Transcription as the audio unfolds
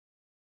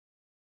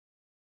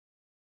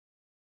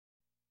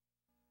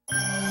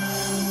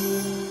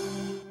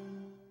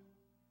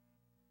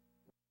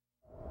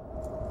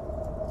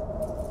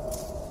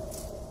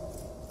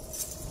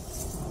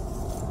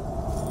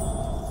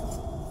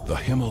the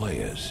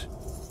Himalayas,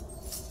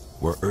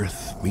 where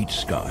Earth meets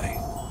sky.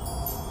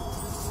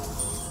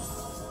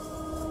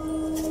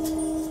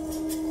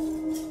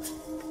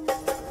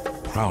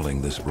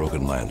 Prowling this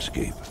broken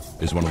landscape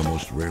is one of the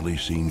most rarely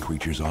seen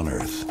creatures on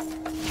Earth,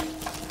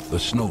 the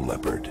snow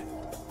leopard.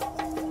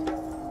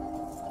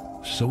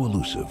 So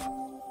elusive,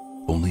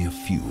 only a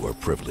few are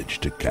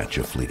privileged to catch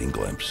a fleeting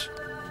glimpse.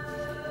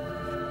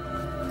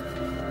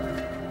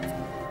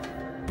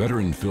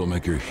 Veteran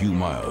filmmaker Hugh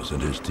Miles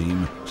and his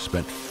team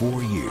spent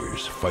 4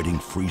 years fighting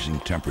freezing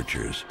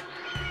temperatures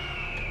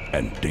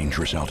and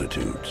dangerous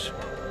altitudes.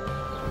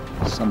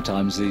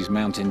 Sometimes these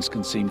mountains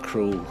can seem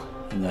cruel,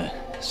 and the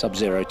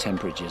sub-zero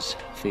temperatures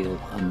feel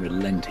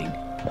unrelenting.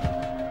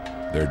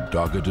 Their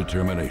dogged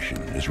determination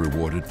is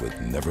rewarded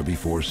with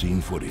never-before-seen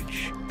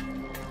footage.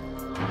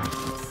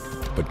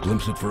 But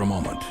glimpse it for a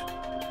moment,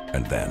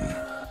 and then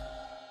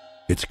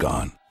it's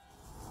gone.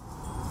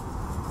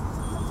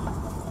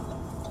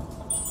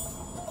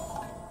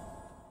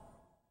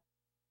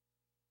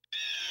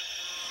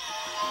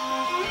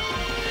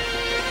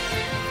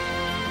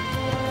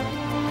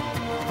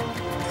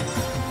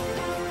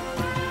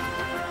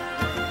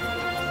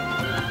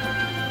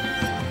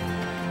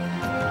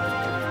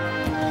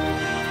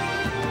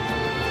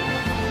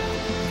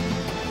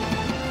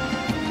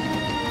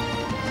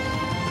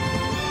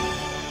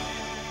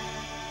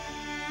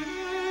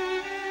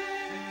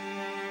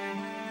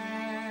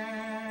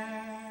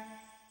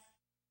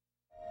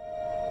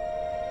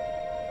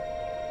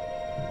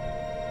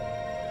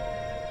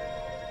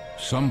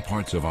 Some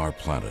parts of our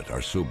planet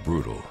are so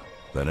brutal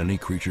that any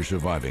creature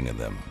surviving in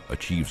them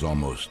achieves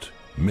almost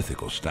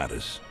mythical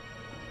status.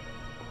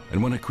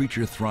 And when a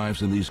creature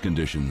thrives in these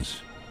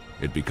conditions,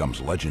 it becomes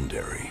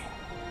legendary.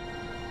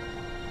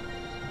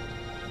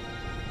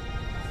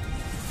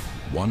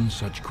 One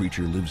such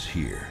creature lives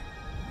here,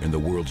 in the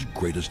world's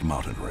greatest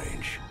mountain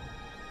range.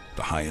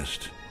 The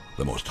highest,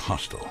 the most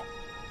hostile,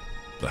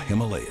 the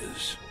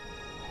Himalayas.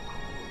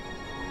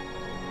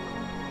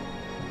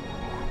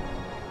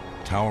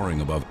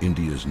 Towering above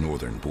India's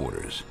northern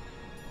borders,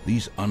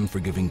 these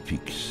unforgiving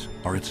peaks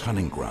are its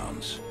hunting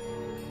grounds.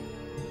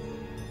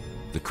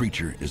 The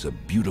creature is a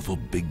beautiful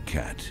big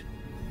cat.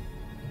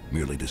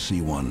 Merely to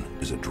see one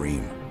is a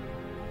dream,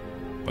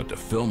 but to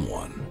film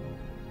one,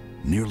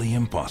 nearly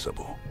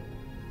impossible.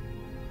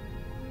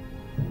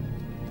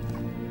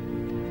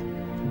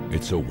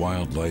 It's a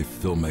wildlife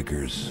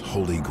filmmaker's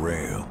holy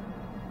grail.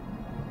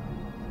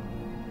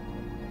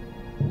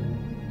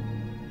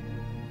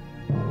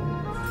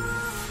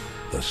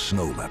 The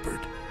snow leopard.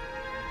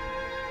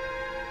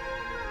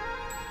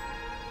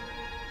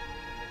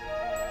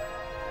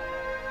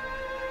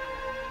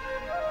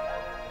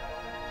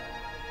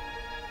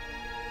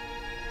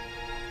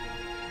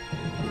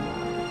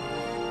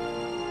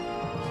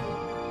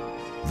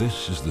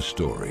 This is the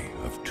story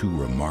of two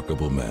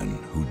remarkable men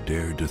who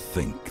dared to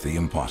think the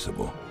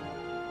impossible.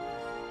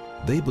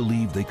 They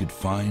believed they could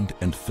find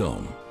and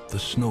film the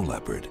snow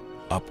leopard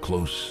up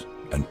close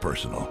and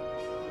personal.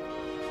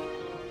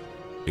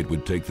 It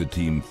would take the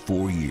team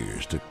 4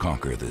 years to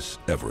conquer this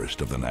Everest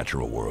of the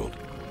natural world.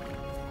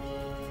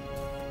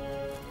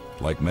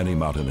 Like many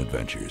mountain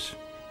adventures,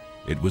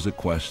 it was a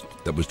quest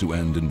that was to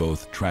end in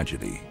both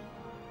tragedy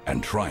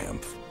and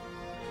triumph.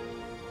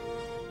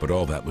 But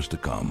all that was to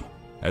come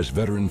as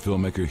veteran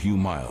filmmaker Hugh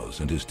Miles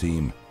and his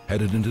team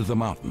headed into the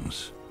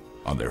mountains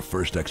on their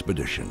first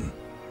expedition.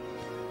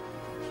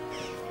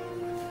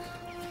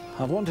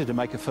 I've wanted to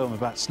make a film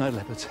about snow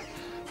leopards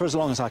for as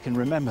long as I can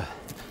remember.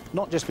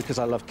 Not just because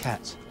I love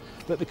cats,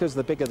 but because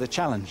the bigger the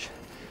challenge,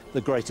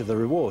 the greater the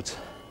rewards.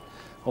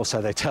 Or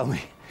so they tell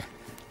me.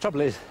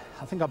 Trouble is,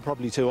 I think I'm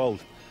probably too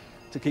old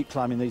to keep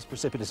climbing these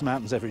precipitous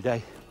mountains every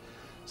day.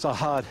 So I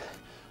hired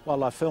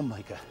wildlife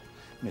filmmaker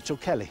Mitchell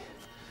Kelly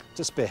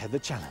to spearhead the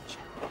challenge.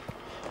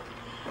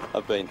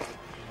 I've been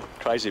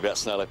crazy about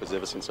snow leopards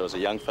ever since I was a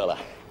young fella.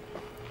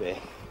 They're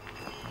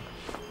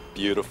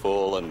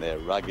beautiful and they're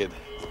rugged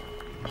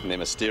and they're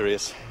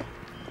mysterious.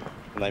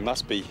 And they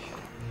must be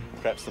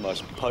perhaps the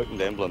most potent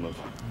emblem of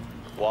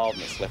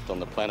wildness left on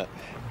the planet.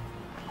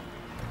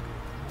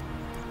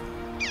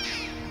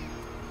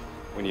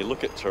 When you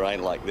look at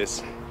terrain like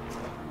this,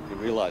 you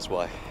realise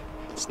why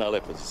snow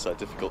leopards are so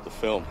difficult to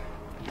film.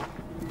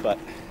 But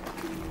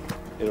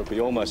it'll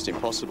be almost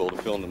impossible to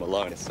film them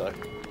alone. So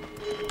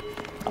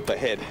up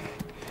ahead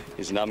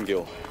is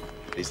Numgill.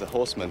 He's the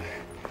horseman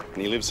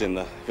and he lives in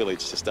the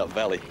village just up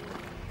valley.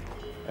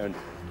 And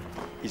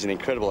he's an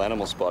incredible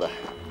animal spotter.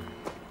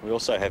 We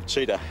also have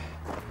Cheetah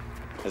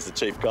as the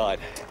chief guide,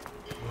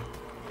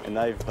 and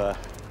they've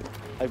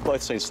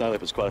both seen snow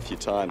leopards quite a few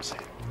times.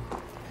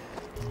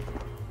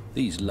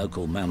 These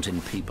local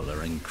mountain people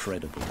are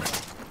incredible.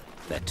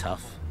 They're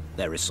tough,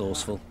 they're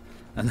resourceful,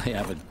 and they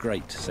have a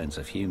great sense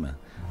of humour.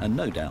 And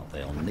no doubt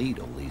they'll need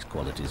all these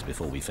qualities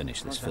before we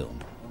finish this film.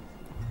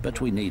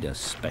 But we need a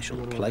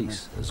special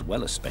place as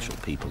well as special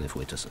people if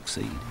we're to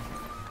succeed.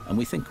 And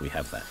we think we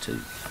have that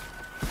too.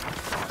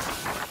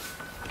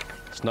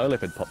 Snow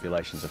leopard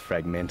populations are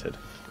fragmented,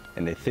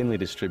 and they're thinly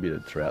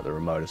distributed throughout the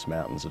remotest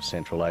mountains of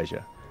Central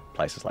Asia,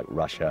 places like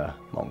Russia,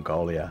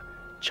 Mongolia,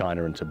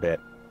 China and Tibet,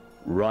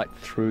 right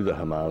through the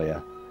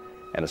Himalaya,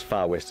 and as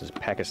far west as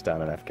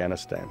Pakistan and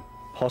Afghanistan,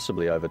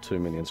 possibly over 2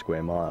 million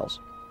square miles.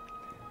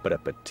 But a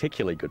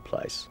particularly good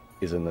place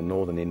is in the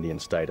northern Indian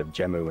state of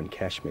Jammu and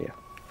Kashmir,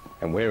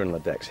 and we're in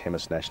Ladakh's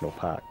Hemis National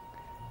Park,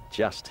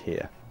 just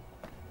here.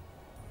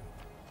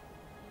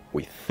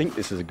 We think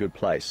this is a good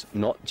place,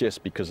 not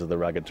just because of the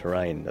rugged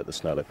terrain that the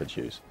snow leopards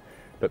use,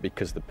 but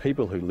because the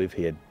people who live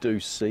here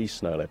do see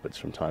snow leopards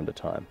from time to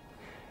time.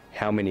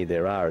 How many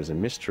there are is a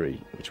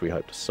mystery which we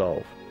hope to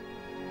solve.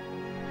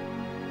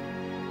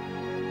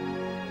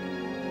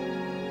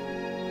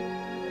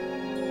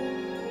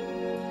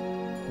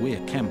 We're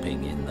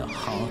camping in the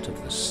heart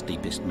of the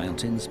steepest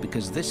mountains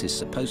because this is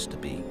supposed to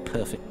be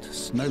perfect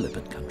snow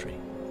leopard country.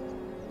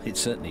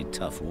 It's certainly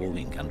tough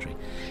walking country.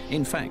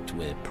 In fact,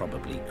 we're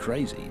probably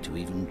crazy to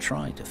even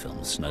try to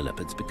film snow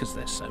leopards because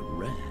they're so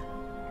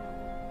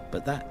rare.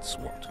 But that's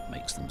what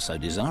makes them so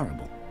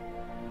desirable.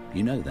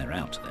 You know they're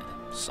out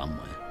there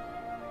somewhere.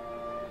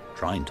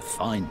 Trying to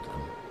find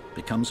them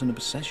becomes an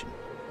obsession.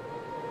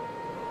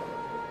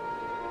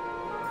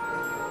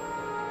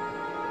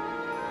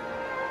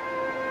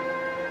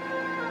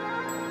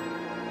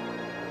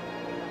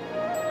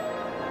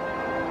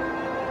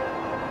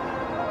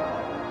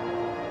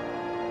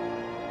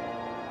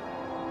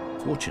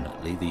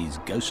 Fortunately, these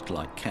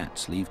ghost-like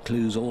cats leave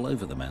clues all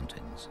over the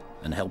mountains,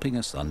 and helping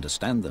us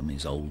understand them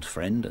is old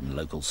friend and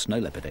local snow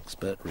leopard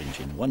expert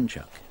Rinjin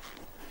Wonchuk.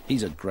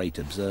 He's a great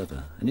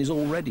observer and is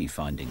already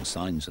finding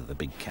signs of the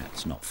big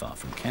cats not far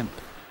from camp.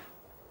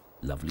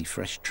 Lovely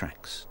fresh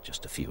tracks,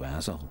 just a few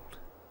hours old.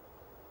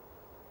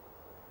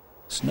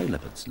 Snow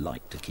leopards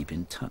like to keep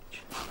in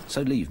touch,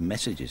 so leave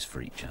messages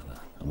for each other,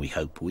 and we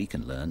hope we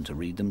can learn to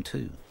read them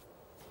too.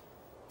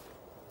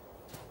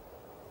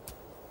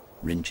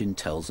 Rinjin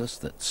tells us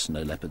that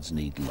snow leopards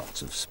need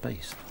lots of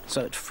space,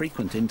 so at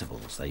frequent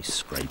intervals they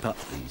scrape up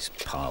these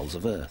piles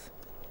of earth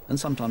and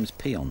sometimes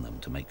pee on them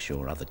to make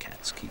sure other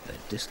cats keep their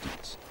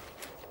distance.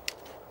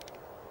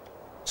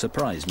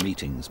 Surprise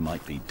meetings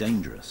might be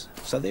dangerous,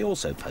 so they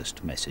also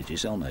post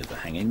messages on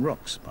overhanging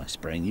rocks by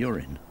spraying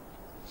urine.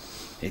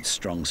 It's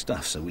strong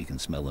stuff, so we can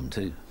smell them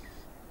too.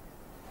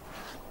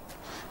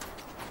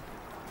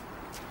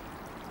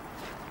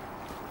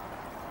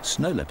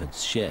 Snow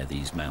leopards share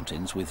these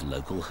mountains with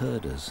local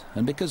herders,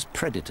 and because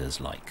predators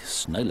like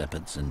snow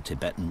leopards and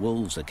Tibetan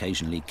wolves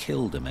occasionally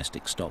kill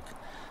domestic stock,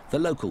 the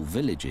local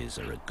villages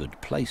are a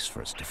good place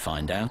for us to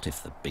find out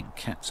if the big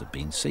cats have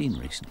been seen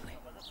recently.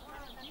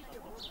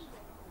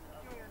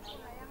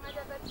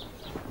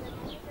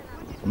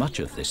 Much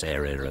of this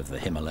area of the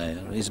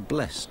Himalaya is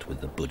blessed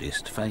with the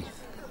Buddhist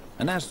faith,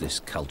 and as this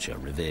culture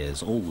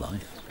reveres all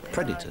life,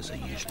 predators are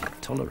usually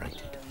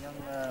tolerated.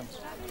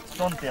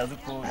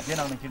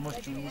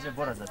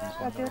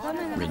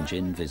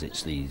 Rinjin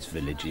visits these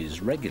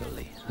villages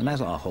regularly, and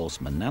as our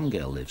horseman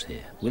Namgyal lives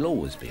here, we'll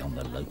always be on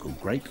the local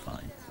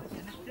grapevine.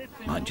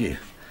 Mind you,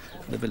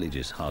 the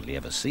villagers hardly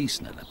ever see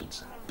snow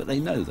leopards, but they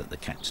know that the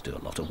cats do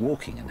a lot of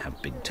walking and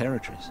have big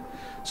territories,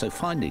 so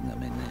finding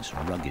them in this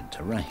rugged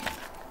terrain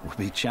will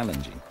be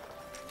challenging.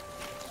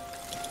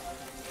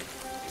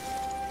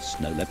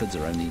 Snow leopards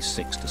are only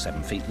 6 to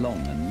 7 feet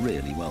long and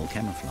really well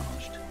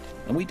camouflaged.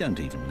 And we don't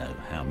even know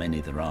how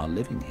many there are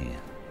living here.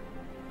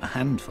 A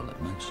handful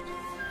at most.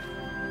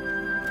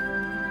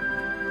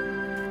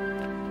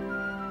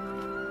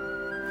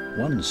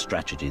 One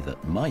strategy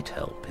that might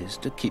help is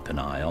to keep an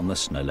eye on the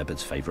snow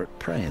leopard's favourite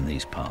prey in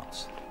these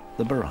parts,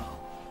 the baral,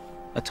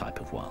 a type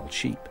of wild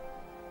sheep.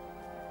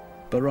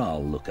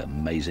 Baral look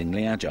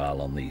amazingly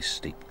agile on these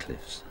steep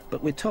cliffs,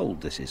 but we're told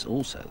this is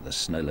also the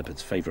snow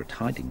leopard's favourite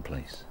hiding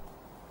place.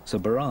 So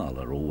baral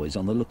are always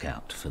on the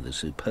lookout for the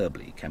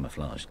superbly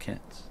camouflaged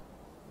cats.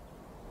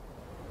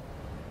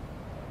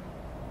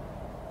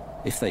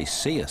 If they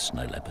see a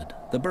snow leopard,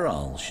 the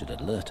baral should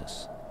alert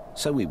us,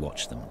 so we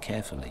watch them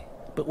carefully,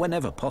 but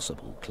whenever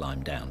possible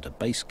climb down to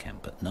base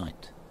camp at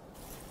night.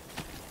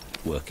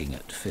 Working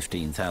at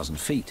 15,000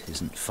 feet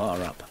isn't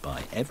far up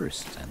by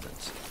Everest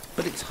standards,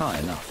 but it's high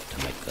enough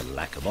to make the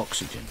lack of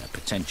oxygen a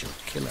potential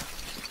killer.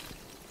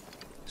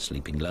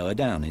 Sleeping lower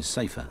down is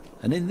safer,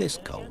 and in this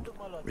cold,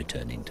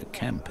 returning to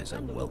camp is a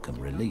welcome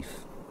relief.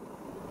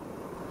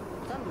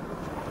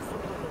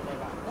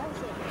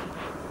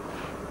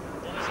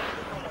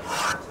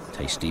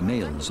 Tasty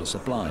meals are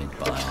supplied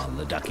by our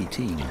Ladakhi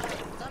team,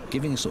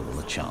 giving us all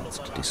a chance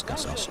to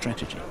discuss our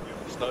strategy.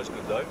 Snow's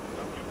good though.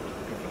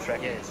 Good for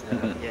tracking.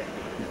 Yeah.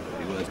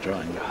 It'll be worth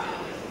trying.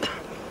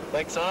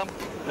 Thanks, Sam.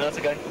 No, it's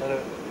okay.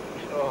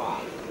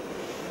 Oh,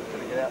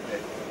 gotta get out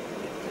there.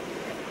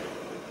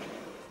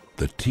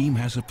 The team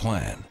has a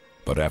plan,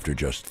 but after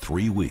just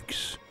 3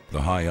 weeks,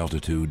 the high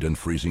altitude and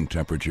freezing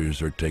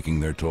temperatures are taking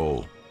their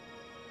toll.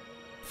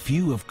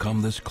 Few have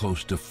come this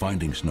close to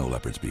finding snow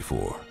leopards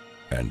before,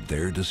 and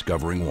they're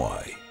discovering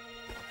why.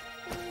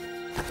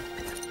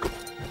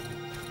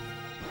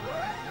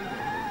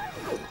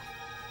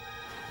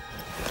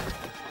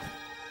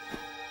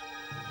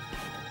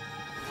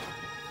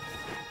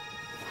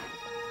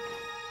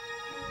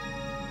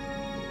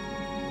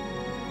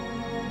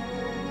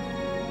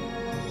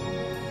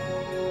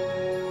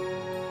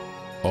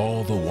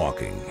 All the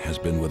walking has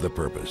been with a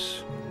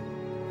purpose,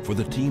 for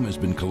the team has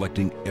been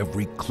collecting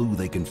every clue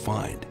they can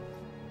find.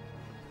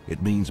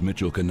 It means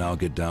Mitchell can now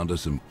get down to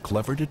some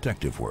clever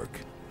detective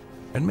work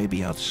and maybe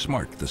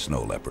outsmart the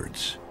snow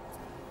leopards.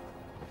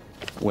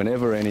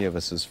 Whenever any of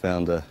us has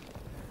found a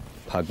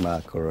pug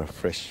mark or a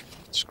fresh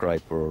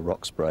scrape or a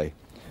rock spray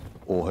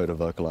or heard a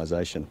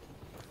vocalisation,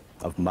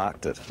 I've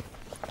marked it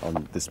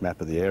on this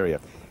map of the area,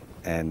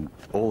 and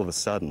all of a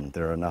sudden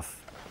there are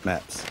enough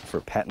maps for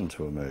a pattern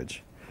to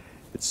emerge.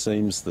 It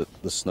seems that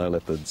the snow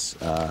leopards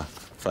are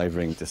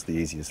favouring just the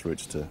easiest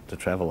routes to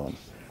travel on,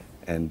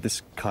 and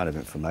this kind of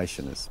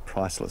information is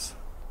priceless.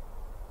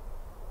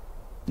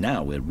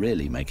 Now we're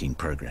really making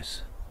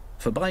progress,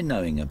 for by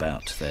knowing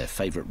about their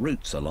favourite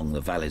routes along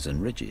the valleys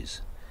and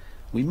ridges,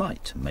 we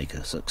might make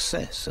a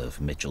success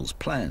of Mitchell's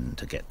plan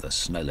to get the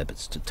snow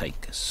leopards to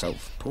take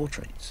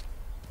self-portraits.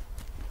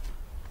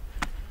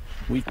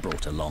 We've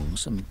brought along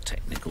some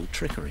technical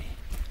trickery,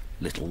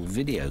 little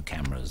video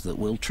cameras that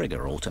will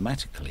trigger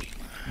automatically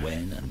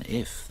when and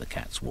if the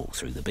cats walk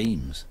through the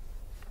beams.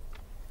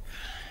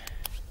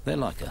 They're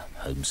like a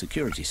home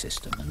security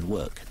system and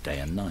work day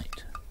and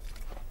night.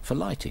 For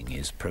lighting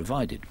is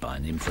provided by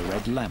an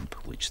infrared lamp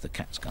which the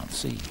cats can't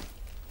see.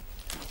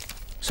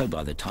 So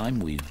by the time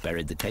we've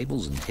buried the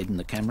cables and hidden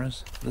the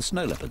cameras, the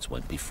snow leopards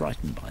won't be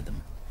frightened by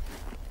them.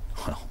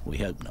 Well, we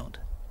hope not.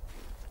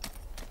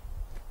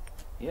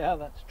 Yeah,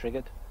 that's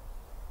triggered.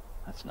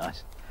 That's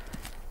nice.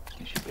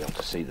 You should be able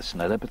to see the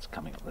snow leopards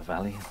coming up the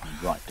valley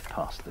and right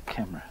past the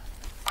camera.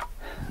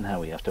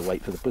 Now we have to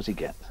wait for the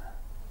pussycat.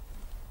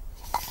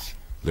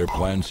 Their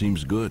plan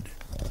seems good,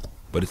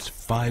 but it's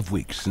 5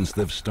 weeks since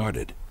they've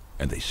started,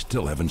 and they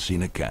still haven't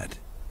seen a cat.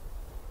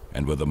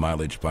 And with the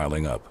mileage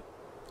piling up,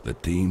 the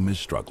team is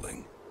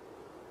struggling.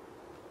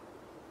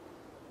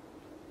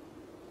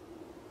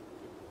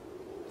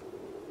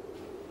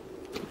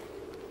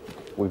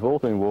 We've all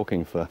been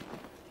walking for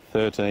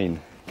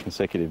 13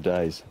 consecutive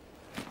days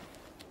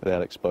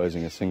without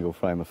exposing a single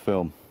frame of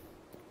film.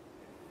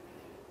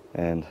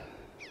 And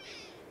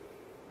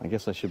I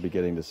guess I should be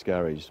getting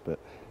discouraged, but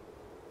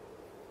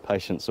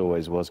patience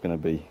always was going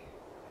to be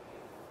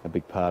a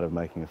big part of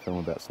making a film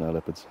about snow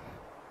leopards.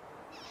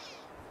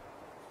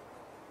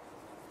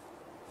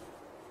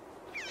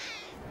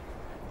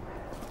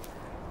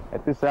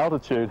 At this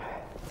altitude,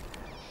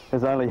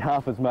 there's only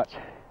half as much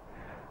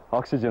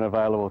oxygen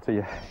available to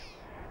your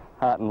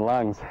heart and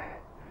lungs.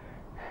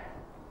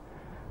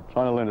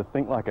 Trying to learn to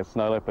think like a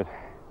snow leopard.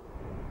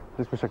 I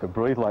just wish I could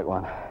breathe like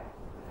one.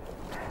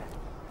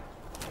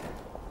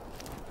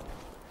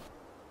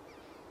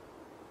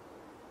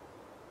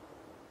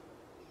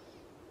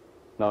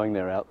 Knowing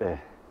they're out there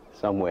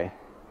somewhere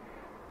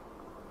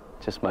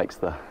just makes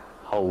the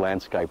whole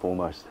landscape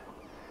almost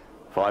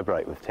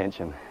vibrate with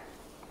tension.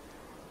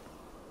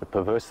 The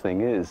perverse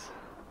thing is,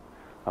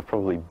 I've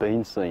probably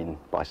been seen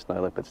by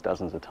snow leopards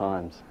dozens of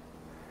times,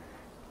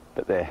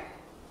 but their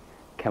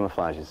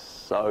camouflage is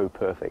so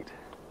perfect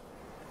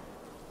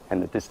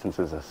and the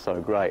distances are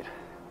so great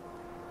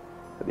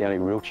that the only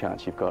real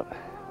chance you've got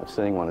of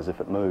seeing one is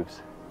if it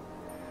moves.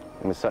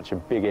 And with such a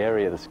big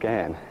area to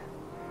scan,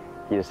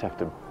 you just have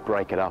to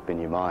break it up in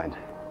your mind.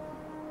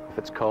 If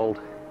it's cold,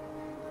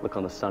 look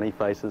on the sunny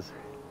faces.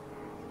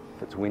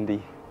 If it's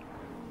windy,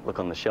 look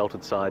on the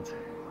sheltered sides.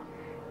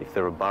 If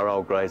there are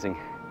burrow grazing,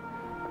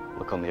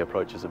 look on the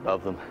approaches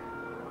above them.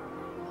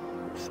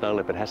 The snow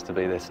leopard has to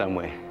be there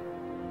somewhere.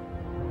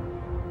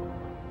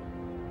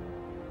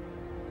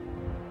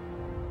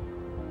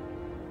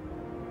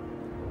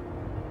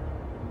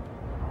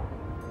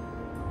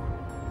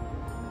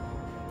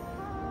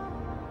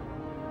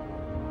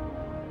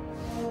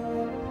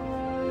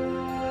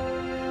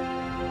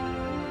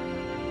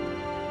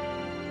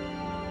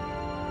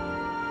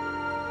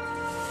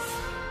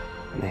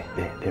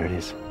 There it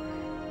is.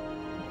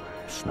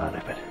 Snow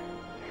leopard.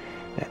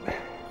 That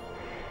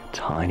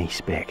tiny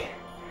speck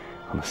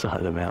on the side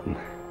of the mountain.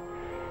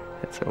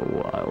 It's a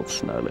wild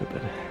snow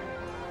leopard.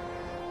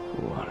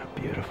 What a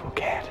beautiful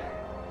cat.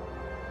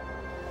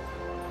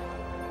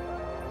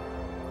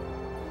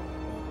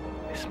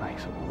 This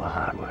makes all the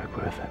hard work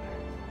worth it.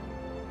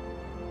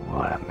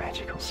 What a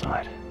magical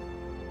sight.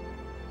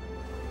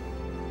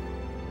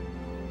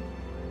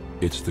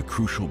 It's the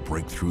crucial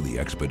breakthrough the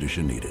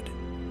expedition needed.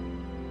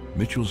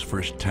 Mitchell's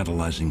first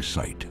tantalizing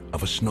sight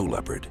of a snow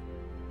leopard.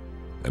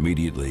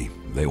 Immediately,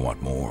 they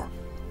want more.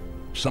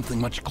 Something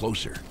much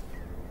closer.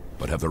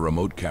 But have the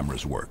remote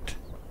cameras worked?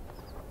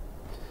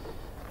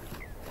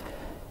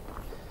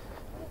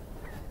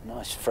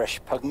 Nice fresh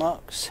pug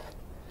marks.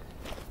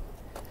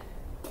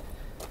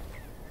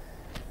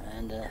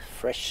 And a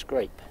fresh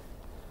scrape.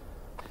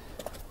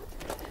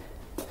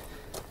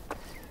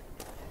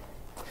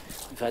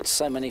 We've had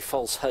so many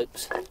false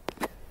hopes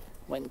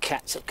when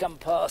cats have come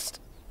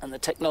past and the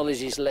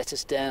technology's let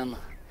us down,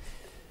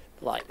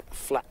 like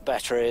flat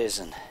batteries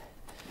and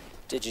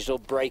digital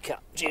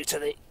breakup due to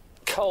the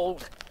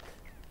cold.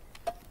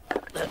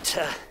 It's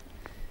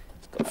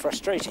got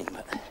frustrating,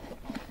 but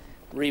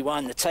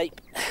rewind the tape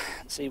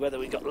and see whether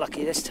we got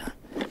lucky this time.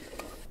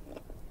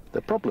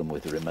 The problem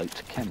with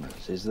remote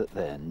cameras is that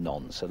they're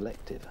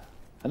non-selective.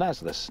 And as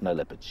the snow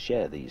leopards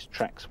share these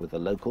tracks with the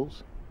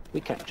locals,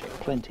 we capture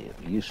plenty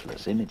of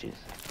useless images.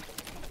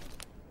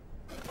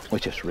 We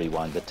just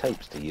rewind the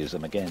tapes to use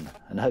them again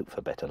and hope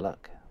for better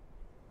luck.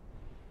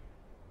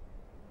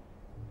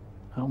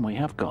 Oh, we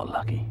have got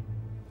lucky.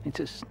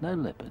 It's a snow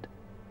leopard.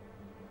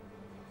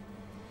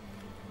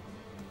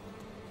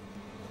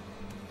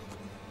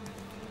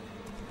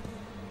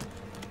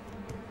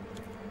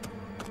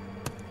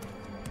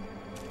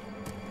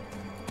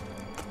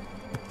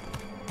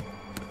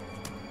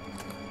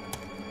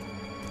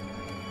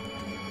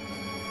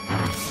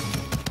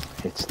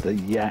 It's the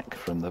yak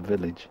from the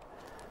village.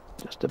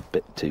 Just a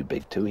bit too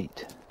big to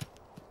eat.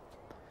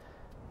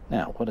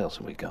 Now, what else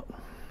have we got?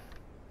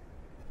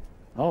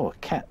 Oh, a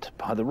cat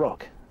by the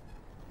rock.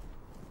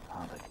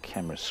 Oh, the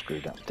camera's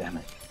screwed up, damn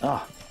it.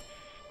 Ah!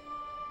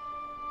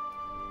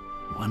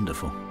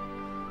 Wonderful.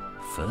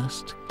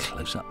 First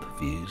close-up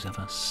views of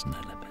a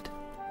snow leopard.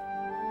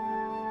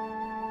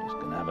 Just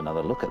gonna have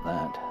another look at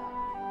that.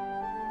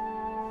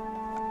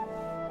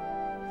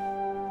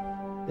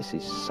 This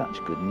is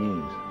such good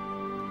news.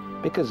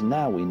 Because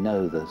now we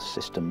know the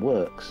system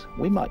works,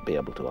 we might be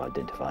able to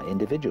identify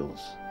individuals,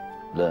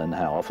 learn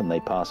how often they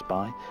pass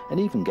by, and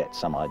even get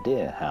some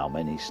idea how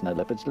many snow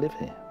leopards live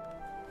here.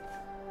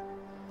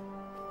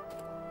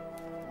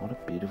 What a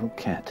beautiful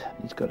cat.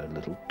 He's got a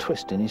little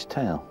twist in his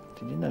tail.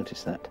 Did you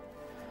notice that?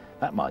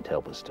 That might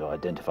help us to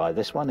identify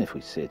this one if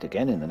we see it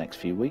again in the next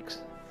few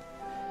weeks.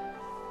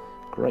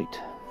 Great.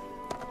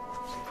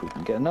 See if we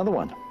can get another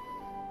one.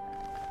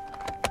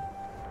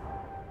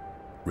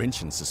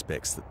 Rinchen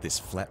suspects that this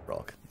flat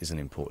rock is an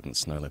important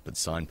snow leopard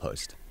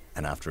signpost,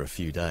 and after a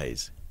few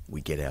days, we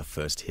get our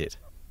first hit,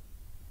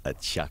 a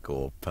chuck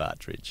or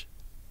partridge.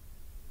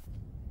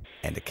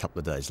 And a couple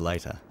of days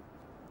later,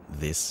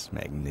 this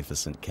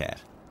magnificent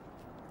cat.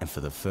 And for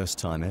the first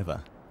time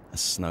ever, a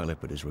snow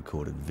leopard is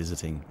recorded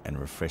visiting and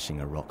refreshing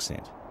a rock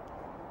scent.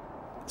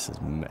 This is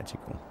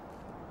magical.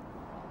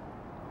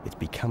 It's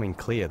becoming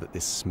clear that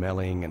this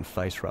smelling and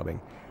face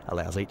rubbing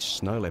allows each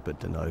snow leopard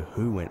to know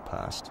who went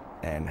past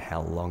and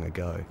how long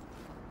ago.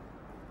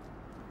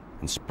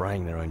 And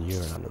spraying their own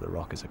urine under the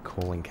rock is a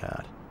calling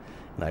card,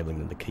 enabling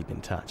them to keep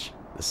in touch.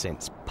 The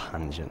scent's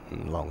pungent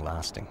and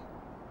long-lasting.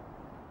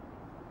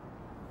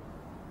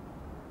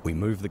 We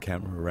move the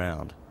camera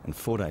around, and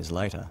 4 days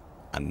later,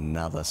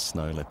 another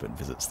snow leopard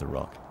visits the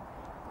rock.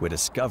 We're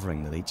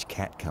discovering that each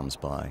cat comes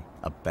by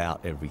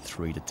about every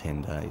 3 to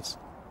 10 days.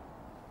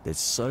 There's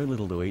so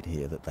little to eat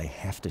here that they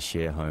have to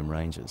share home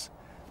ranges,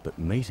 but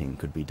meeting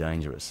could be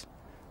dangerous,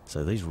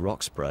 so these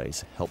rock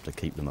sprays help to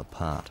keep them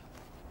apart.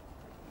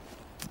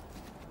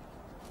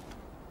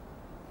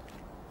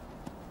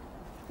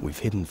 We've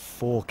hidden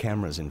 4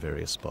 cameras in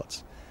various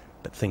spots,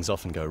 but things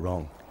often go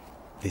wrong.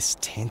 This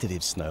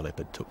tentative snow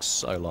leopard took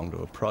so long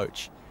to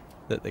approach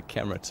that the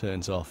camera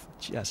turns off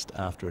just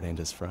after it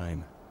enters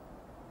frame.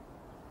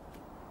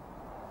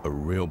 A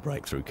real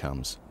breakthrough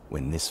comes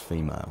when this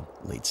female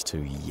leads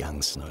 2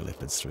 young snow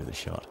leopards through the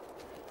shot.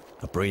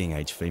 A breeding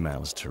age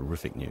female is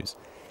terrific news.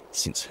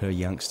 Since her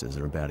youngsters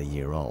are about a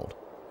year old,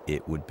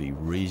 it would be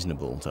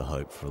reasonable to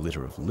hope for a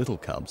litter of little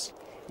cubs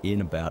in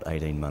about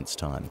 18 months'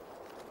 time,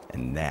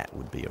 and that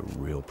would be a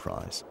real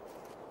prize.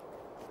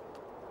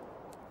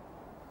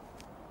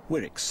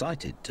 We're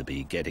excited to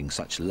be getting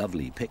such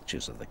lovely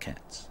pictures of the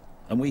cats,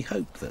 and we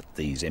hope that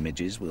these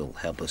images will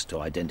help us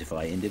to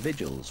identify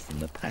individuals from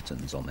the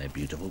patterns on their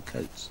beautiful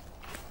coats.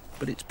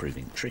 But it's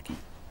proving tricky.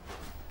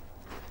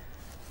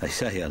 They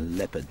say a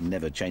leopard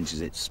never changes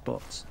its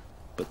spots,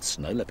 but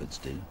snow leopards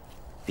do,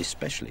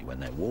 especially when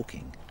they're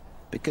walking,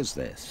 because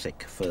their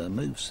thick fur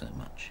moves so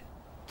much.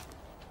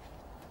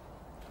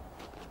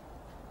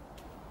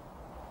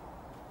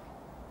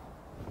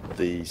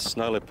 The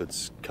snow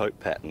leopard's coat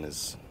pattern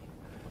is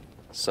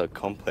so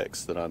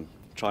complex that I'm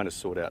trying to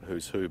sort out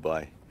who's who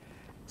by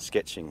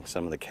sketching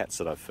some of the cats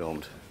that I've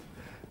filmed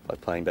by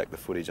playing back the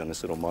footage on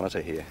this little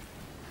monitor here.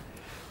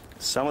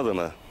 Some of them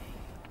are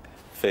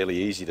fairly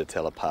easy to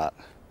tell apart.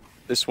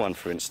 This one,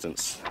 for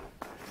instance,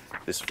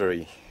 this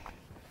very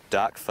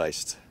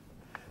dark-faced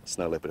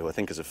snow leopard, who I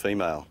think is a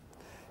female,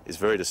 is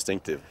very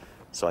distinctive.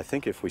 So I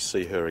think if we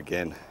see her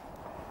again,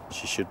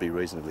 she should be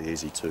reasonably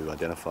easy to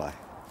identify.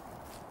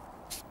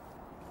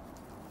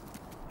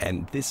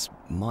 And this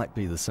might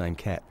be the same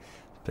cat,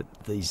 but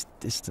these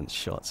distance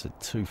shots are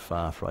too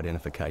far for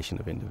identification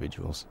of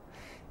individuals.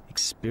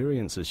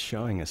 Experience is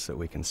showing us that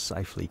we can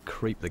safely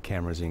creep the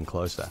cameras in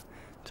closer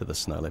to the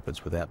snow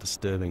leopards without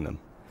disturbing them.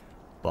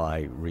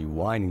 By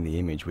rewinding the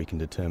image, we can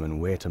determine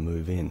where to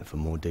move in for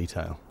more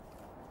detail.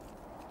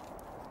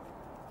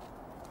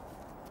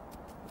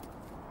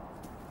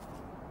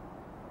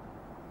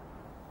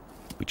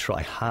 We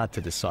try hard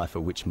to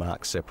decipher which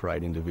marks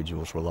separate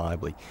individuals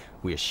reliably.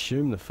 We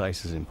assume the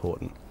face is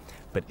important,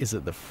 but is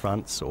it the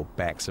fronts or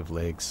backs of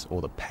legs or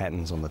the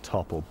patterns on the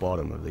top or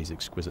bottom of these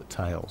exquisite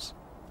tails?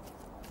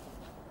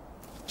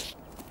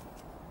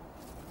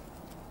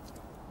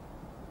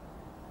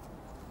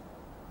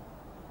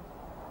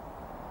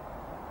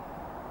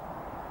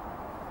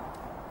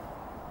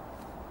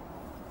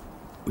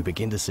 We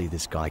begin to see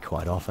this guy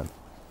quite often,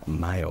 a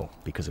male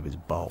because of his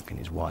bulk and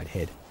his wide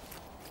head.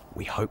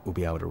 We hope we'll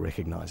be able to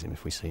recognise him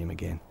if we see him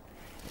again,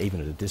 even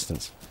at a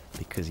distance,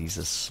 because he's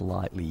a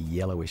slightly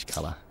yellowish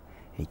colour.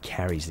 He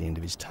carries the end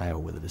of his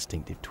tail with a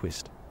distinctive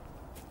twist.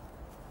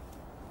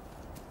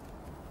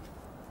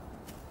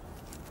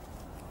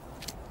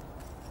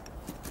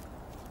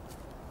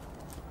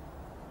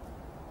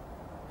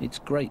 It's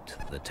great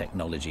the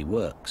technology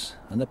works,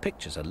 and the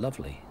pictures are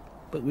lovely,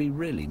 but we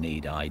really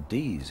need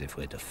IDs if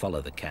we're to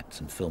follow the cats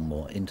and film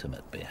more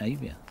intimate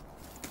behaviour.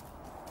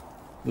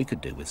 We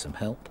could do with some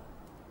help.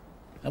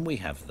 And we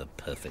have the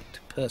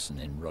perfect person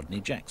in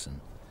Rodney Jackson,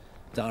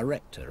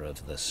 director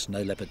of the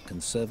Snow Leopard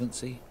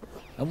Conservancy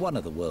and one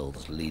of the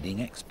world's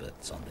leading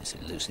experts on this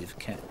elusive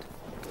cat.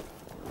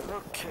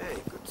 Okay,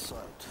 good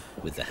sight.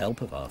 With the help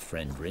of our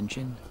friend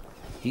Rinchin,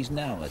 he's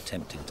now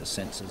attempting to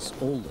census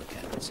all the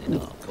cats in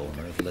our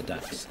corner of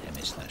Ladakh's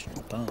Hemis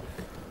National Park.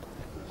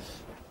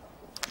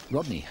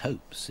 Rodney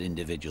hopes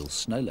individual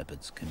snow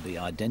leopards can be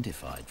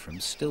identified from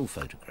still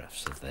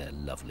photographs of their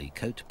lovely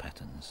coat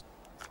patterns.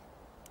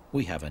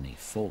 We have only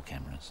 4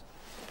 cameras.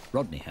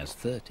 Rodney has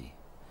 30.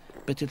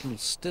 But it'll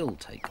still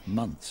take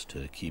months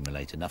to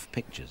accumulate enough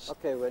pictures.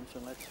 Okay,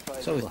 Wenson, let's try.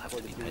 So we'll have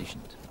to be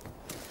patient.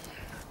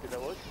 Did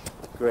that work?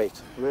 Great,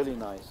 really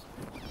nice.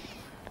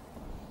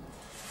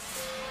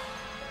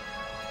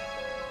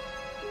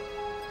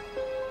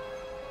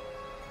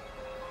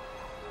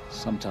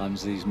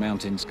 Sometimes these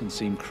mountains can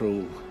seem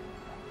cruel.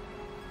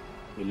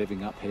 We're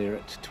living up here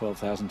at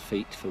 12,000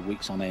 feet for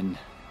weeks on end,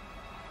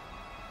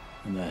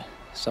 and the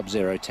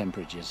sub-zero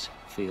temperatures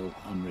feel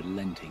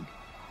unrelenting.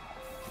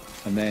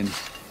 And then,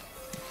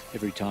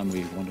 every time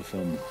we want to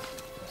film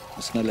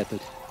a snow leopard,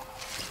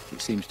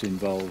 it seems to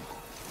involve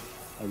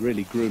a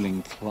really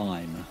grueling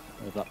climb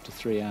of up to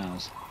 3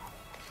 hours.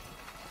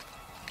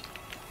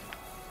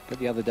 But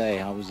the other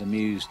day I was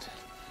amused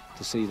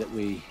to see that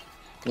we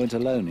weren't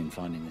alone in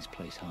finding this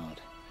place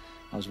hard.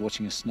 I was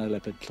watching a snow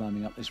leopard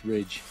climbing up this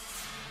ridge,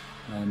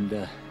 and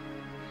it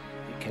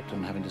kept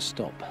on having to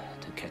stop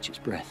to catch its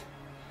breath.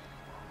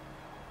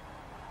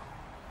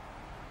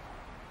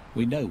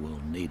 We know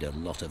we'll need a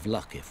lot of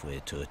luck if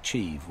we're to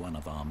achieve one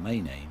of our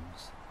main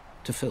aims,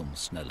 to film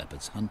snow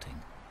leopards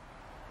hunting.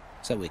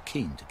 So we're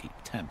keen to keep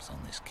tabs on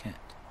this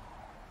cat.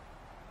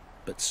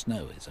 But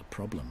snow is a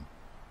problem.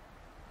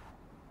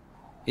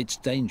 It's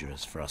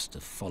dangerous for us to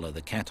follow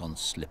the cat on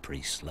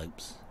slippery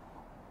slopes.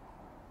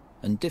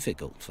 And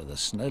difficult for the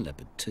snow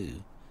leopard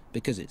too,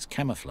 because its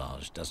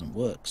camouflage doesn't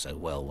work so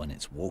well when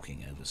it's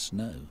walking over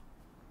snow.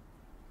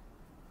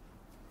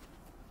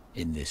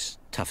 In this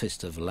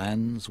toughest of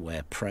lands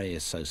where prey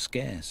is so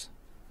scarce,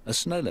 a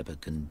snow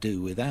leopard can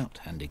do without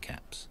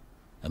handicaps,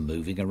 and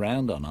moving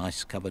around on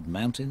ice-covered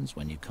mountains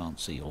when you can't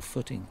see your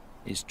footing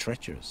is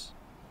treacherous,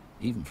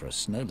 even for a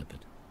snow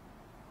leopard.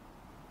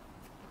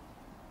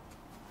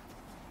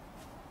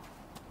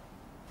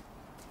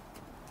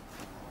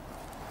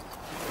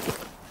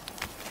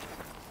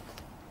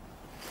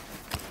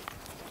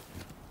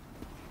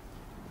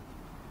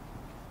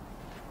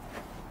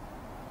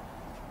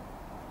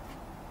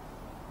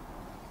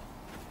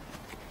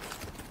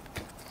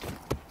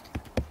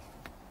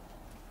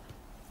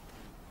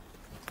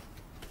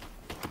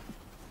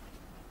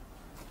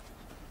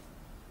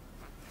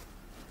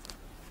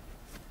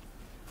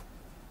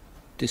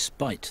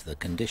 Despite the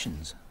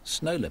conditions,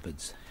 snow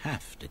leopards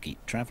have to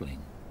keep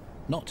travelling,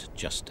 not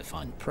just to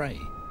find prey,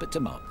 but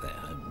to mark their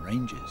home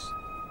ranges.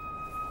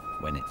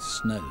 When it's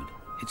snowed,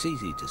 it's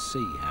easy to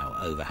see how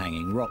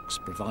overhanging rocks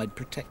provide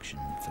protection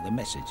for the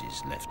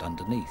messages left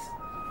underneath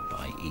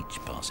by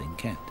each passing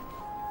cat.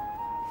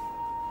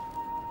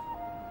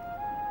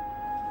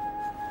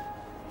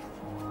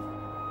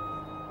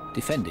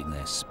 Defending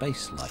their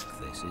space like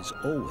this is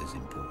always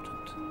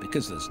important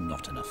because there's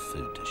not enough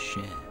food to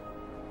share.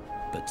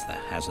 But the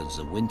hazards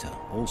of winter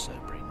also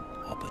bring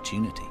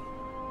opportunity.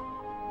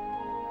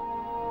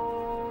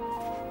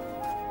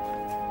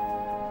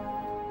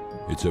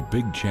 It's a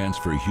big chance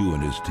for Hugh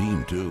and his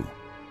team, too.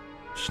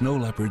 Snow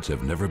leopards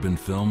have never been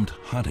filmed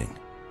hunting,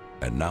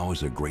 and now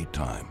is a great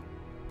time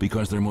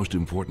because their most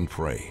important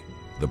prey,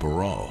 the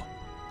burrell,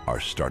 are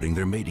starting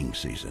their mating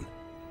season.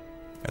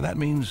 And that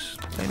means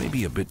they may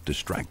be a bit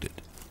distracted.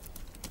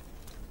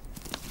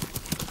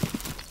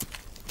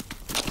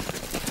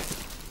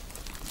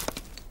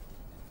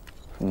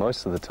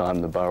 Most of the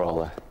time the burrell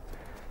are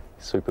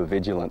super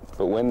vigilant,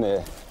 but when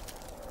they're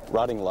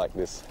rutting like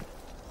this,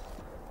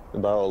 the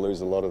burrell lose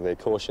a lot of their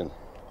caution.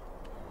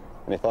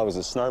 And if I was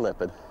a snow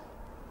leopard,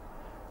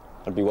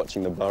 I'd be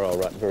watching the burrell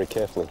rut very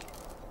carefully.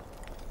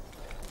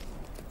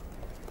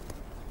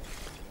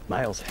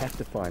 Males have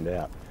to find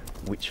out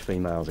which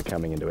females are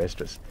coming into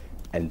estrus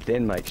and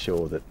then make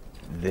sure that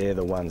they're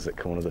the ones that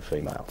corner the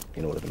female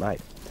in order to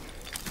mate.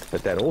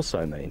 But that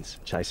also means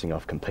chasing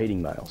off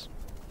competing males.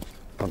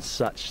 On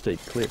such steep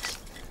cliffs,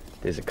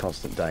 there's a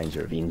constant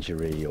danger of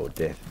injury or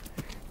death,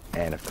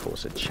 and of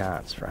course a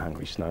chance for a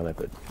hungry snow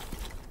leopard.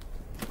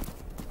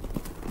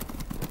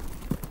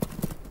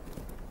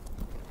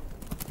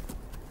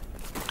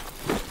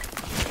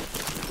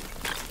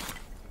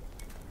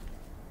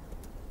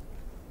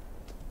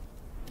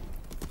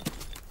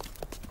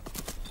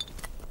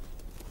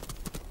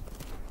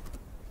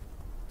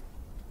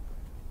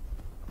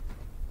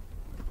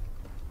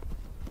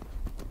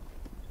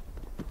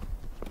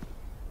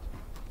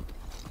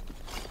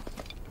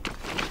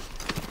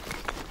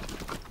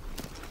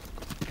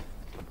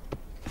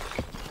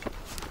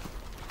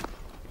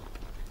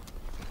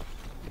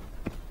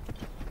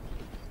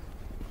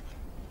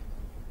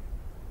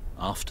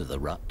 After the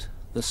rut,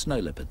 the snow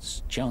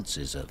leopard's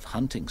chances of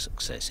hunting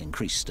success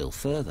increase still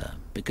further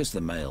because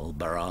the male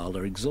baral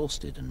are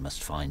exhausted and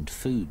must find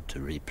food to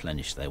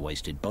replenish their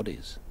wasted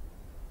bodies.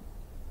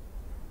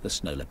 The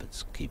snow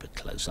leopards keep a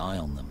close eye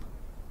on them,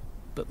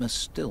 but must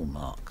still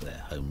mark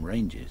their home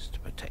ranges to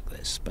protect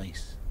their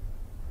space.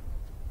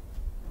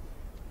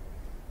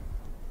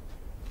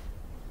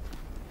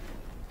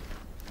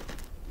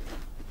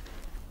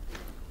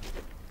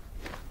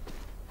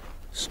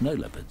 Snow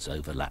leopards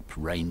overlap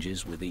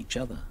ranges with each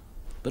other,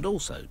 but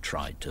also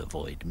tried to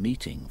avoid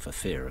meeting for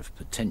fear of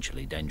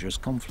potentially dangerous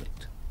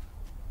conflict.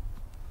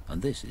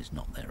 And this is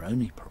not their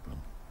only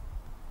problem.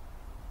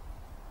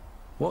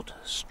 What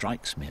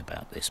strikes me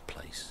about this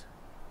place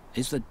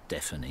is the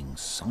deafening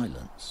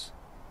silence.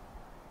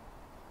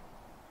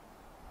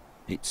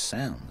 It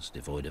sounds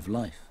devoid of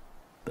life,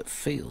 but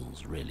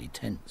feels really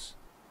tense.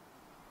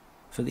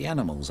 For the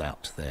animals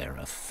out there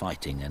are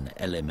fighting an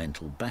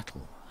elemental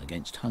battle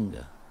against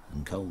hunger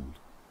and cold.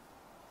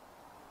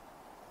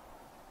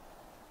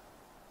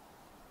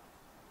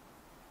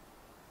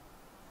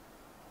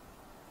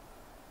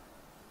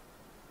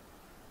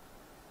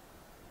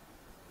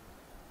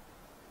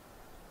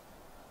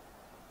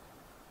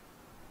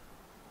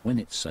 When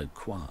it's so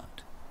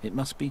quiet, it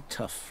must be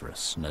tough for a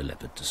snow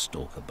leopard to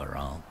stalk a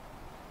baral.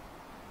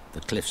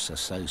 The cliffs are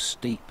so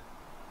steep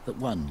that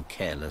one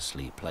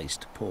carelessly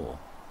placed paw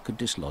could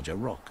dislodge a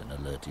rock and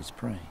alert his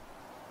prey.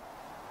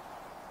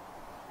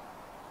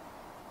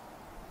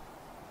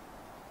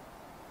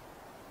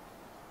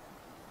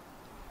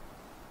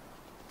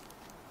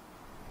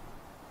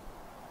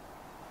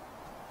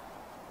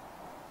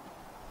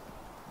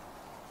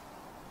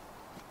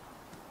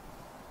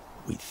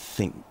 We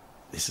think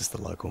this is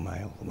the local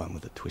male, the one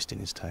with the twist in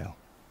his tail.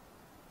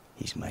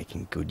 He's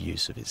making good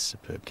use of his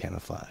superb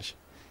camouflage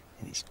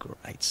and his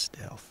great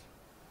stealth.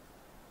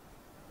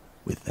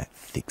 With that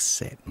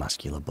thick-set,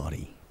 muscular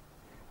body,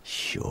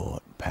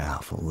 short,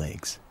 powerful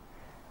legs,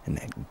 and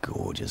that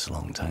gorgeous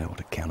long tail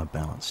to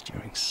counterbalance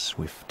during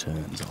swift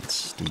turns on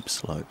steep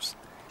slopes,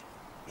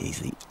 he's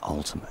the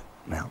ultimate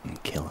mountain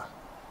killer.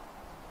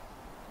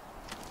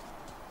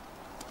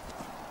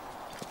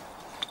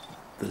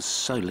 There's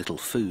so little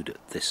food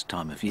at this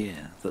time of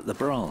year that the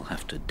baral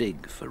have to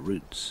dig for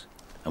roots,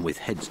 and with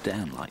heads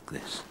down like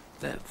this,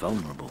 they're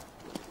vulnerable.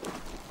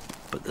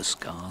 But the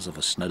scars of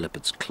a snow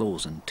leopard's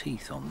claws and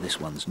teeth on this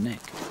one's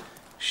neck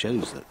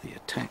shows that the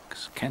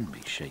attacks can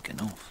be shaken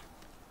off.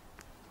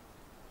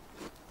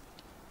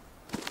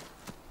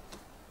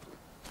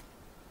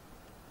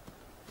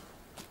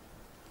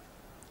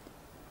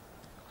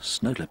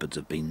 Snow leopards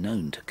have been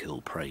known to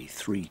kill prey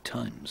 3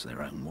 times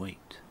their own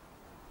weight.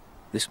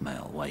 This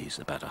male weighs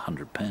about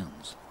 100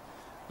 pounds,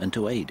 and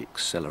to aid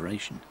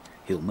acceleration,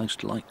 he'll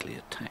most likely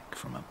attack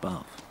from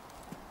above,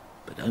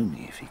 but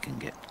only if he can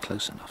get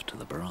close enough to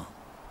the baral.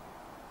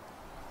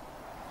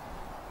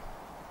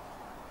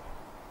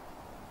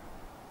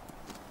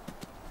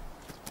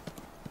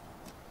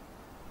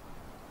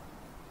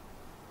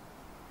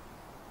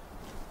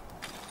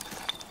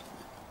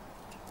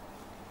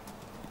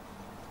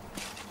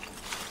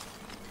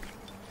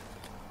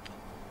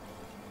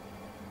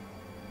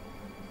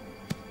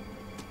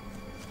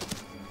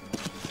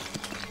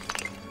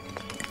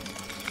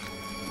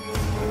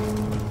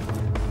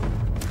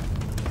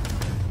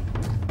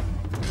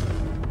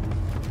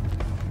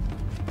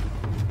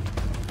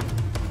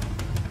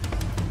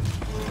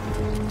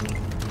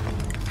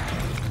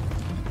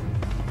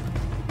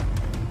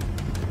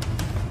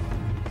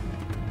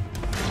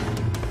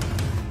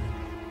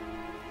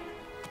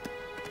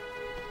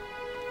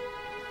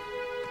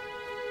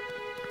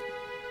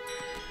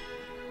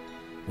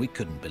 We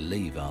couldn't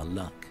believe our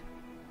luck.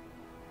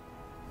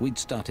 We'd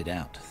started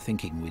out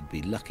thinking we'd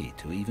be lucky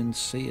to even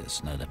see a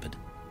snow leopard,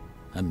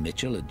 and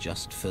Mitchell had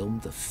just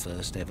filmed the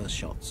first ever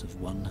shots of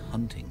one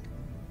hunting.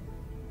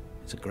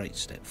 It's a great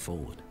step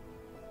forward.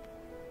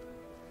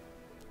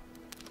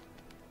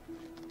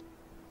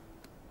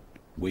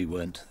 We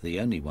weren't the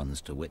only ones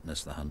to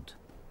witness the hunt.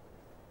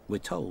 We're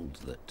told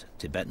that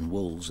Tibetan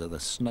wolves are the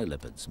snow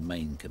leopard's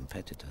main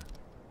competitor,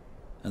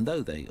 and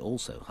though they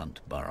also hunt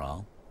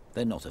baral,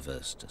 they're not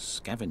averse to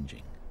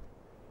scavenging.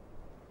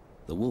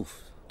 The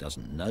wolf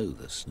doesn't know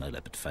the snow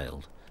leopard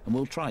failed and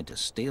will try to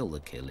steal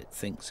the kill it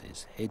thinks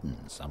is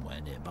hidden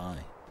somewhere nearby.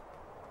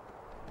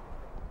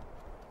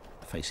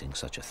 Facing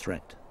such a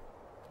threat,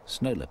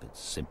 snow leopards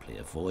simply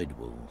avoid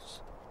wolves.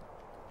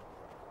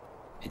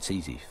 It's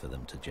easy for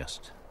them to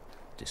just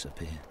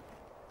disappear.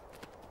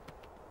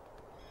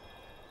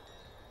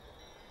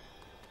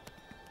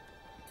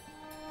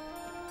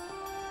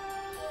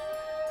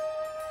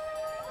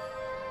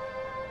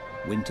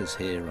 Winters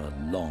here are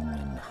long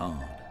and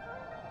hard.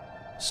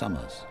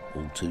 Summers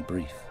all too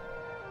brief.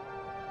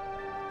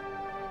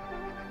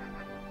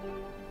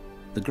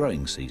 The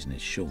growing season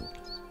is short.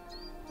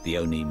 The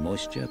only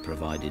moisture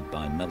provided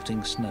by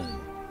melting snow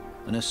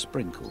and a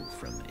sprinkle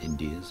from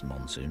India's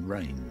monsoon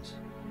rains.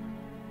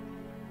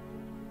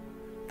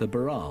 The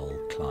baral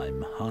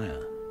climb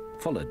higher,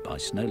 followed by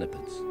snow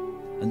leopards,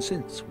 And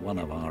since one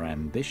of our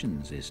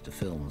ambitions is to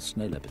film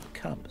snow leopard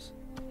cubs,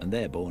 and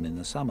they're born in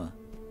the summer,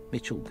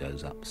 Mitchell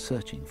goes up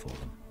searching for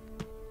them.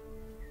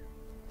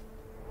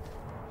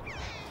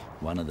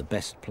 One of the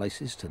best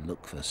places to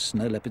look for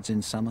snow leopards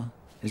in summer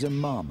is a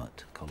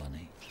marmot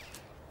colony.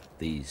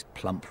 These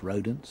plump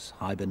rodents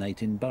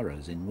hibernate in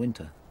burrows in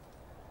winter,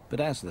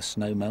 but as the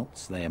snow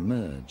melts, they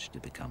emerge to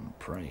become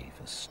prey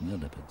for snow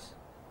leopards.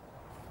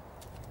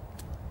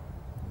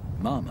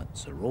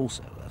 Marmots are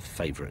also a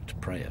favourite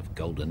prey of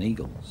golden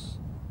eagles.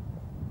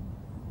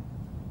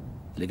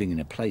 Living in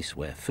a place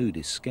where food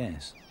is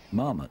scarce,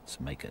 marmots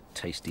make a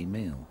tasty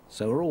meal,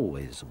 so are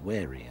always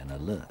wary and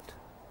alert.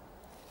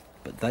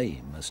 But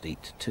they must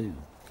eat too,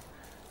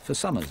 for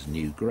summer's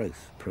new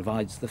growth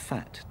provides the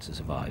fat to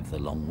survive the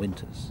long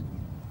winters.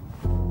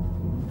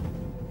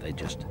 They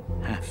just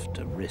have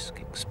to risk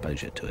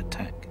exposure to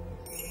attack.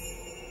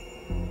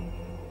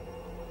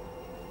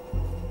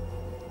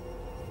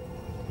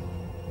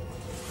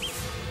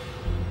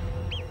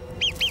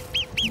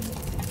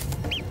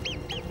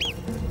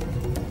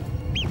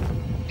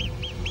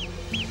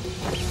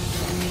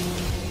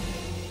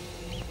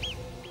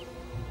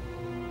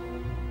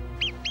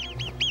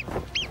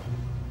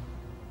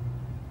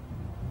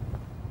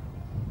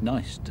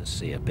 Nice to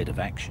see a bit of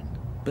action,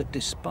 but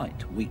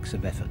despite weeks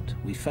of effort,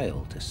 we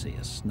fail to see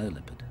a snow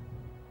leopard.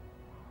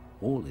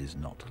 All is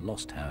not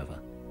lost, however.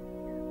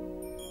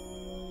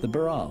 The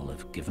Baral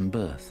have given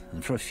birth,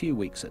 and for a few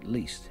weeks at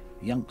least,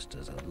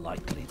 youngsters are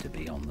likely to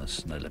be on the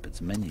snow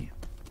leopard's menu.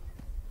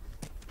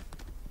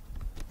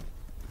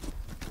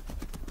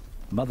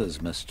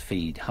 Mothers must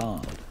feed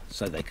hard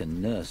so they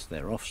can nurse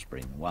their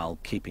offspring while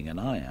keeping an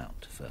eye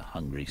out for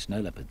hungry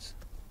snow leopards.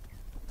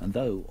 And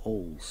though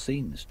all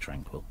seems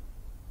tranquil,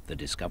 the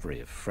discovery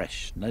of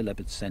fresh snow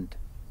leopard scent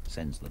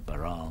sends the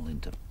Baral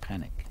into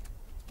panic.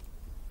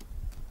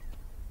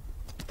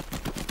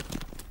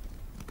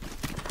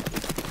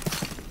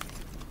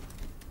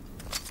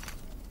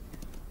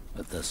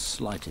 At the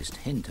slightest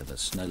hint of a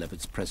snow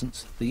leopard's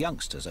presence, the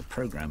youngsters are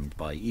programmed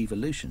by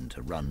evolution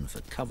to run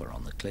for cover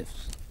on the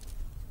cliffs.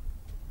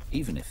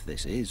 Even if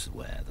this is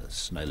where the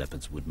snow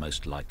leopards would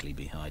most likely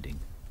be hiding.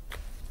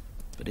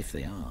 But if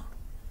they are,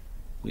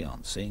 we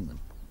aren't seeing them.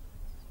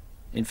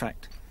 In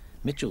fact,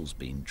 Mitchell's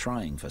been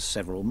trying for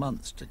several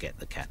months to get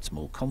the cats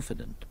more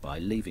confident by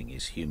leaving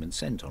his human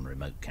scent on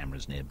remote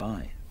cameras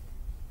nearby.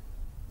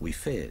 We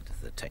feared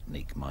the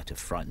technique might have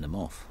frightened them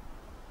off.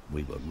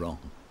 We were wrong.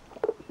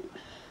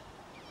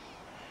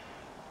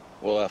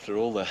 Well, after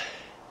all the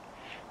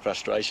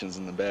frustrations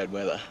and the bad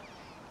weather,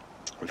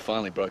 we've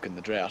finally broken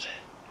the drought,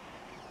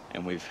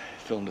 and we've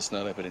filmed a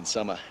snow leopard in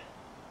summer.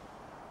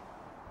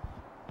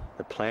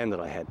 The plan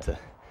that I had to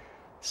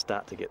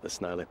start to get the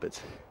snow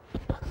leopards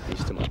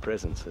used to my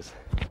presence has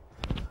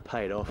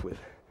paid off with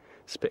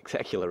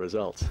spectacular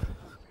results.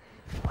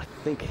 I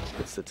think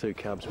it's the two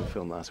cubs we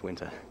filmed last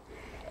winter.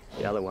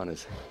 The other one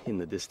is in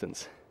the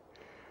distance.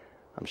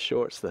 I'm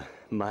sure it's the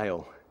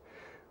male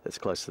that's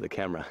close to the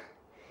camera.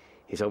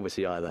 He's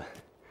obviously either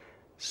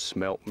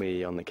smelt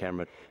me on the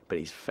camera, but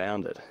he's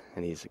found it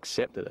and he's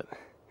accepted it.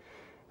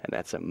 And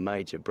that's a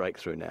major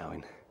breakthrough now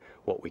in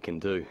what we can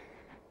do.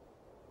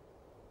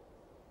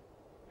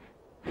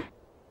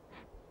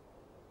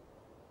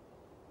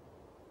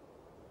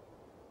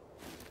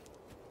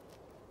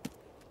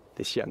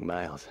 This young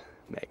male's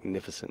a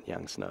magnificent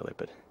young snow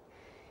leopard.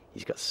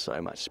 He's got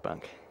so much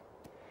spunk.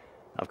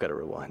 I've got to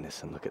rewind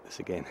this and look at this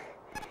again,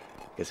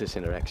 because this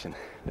interaction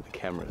with the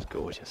camera is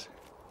gorgeous.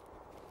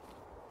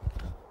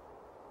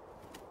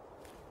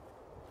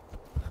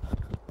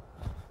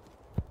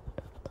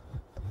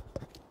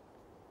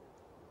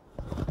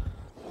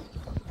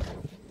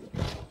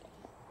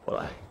 What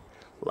I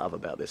love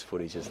about this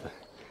footage is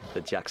the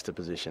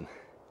juxtaposition.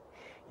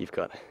 You've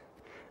got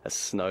a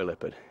snow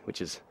leopard,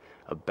 which is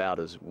about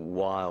as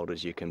wild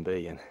as you can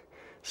be and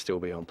still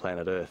be on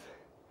planet Earth,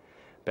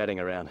 batting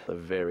around the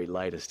very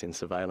latest in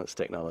surveillance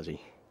technology,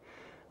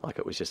 like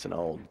it was just an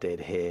old dead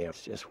hare.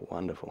 It's just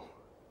wonderful.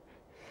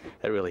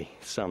 That really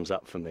sums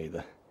up for me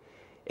the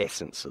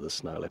essence of the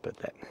snow leopard,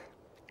 that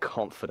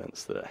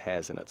confidence that it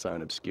has in its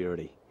own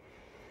obscurity.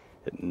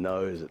 It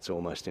knows it's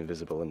almost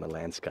invisible in the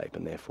landscape,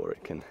 and therefore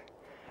it can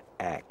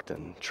act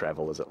and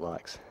travel as it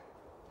likes.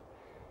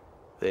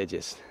 They're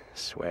just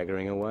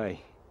swaggering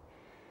away.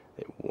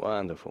 They're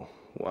wonderful,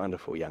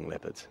 wonderful young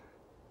leopards.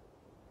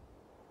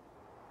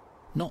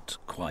 Not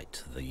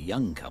quite the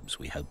young cubs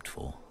we hoped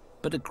for,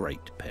 but a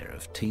great pair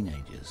of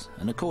teenagers,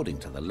 and according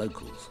to the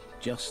locals,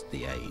 just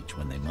the age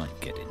when they might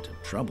get into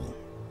trouble.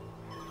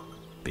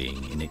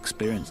 Being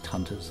inexperienced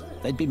hunters,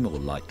 they'd be more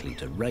likely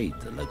to raid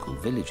the local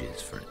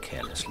villages for a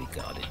carelessly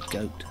guarded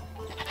goat.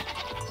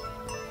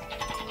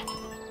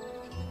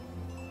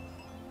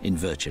 In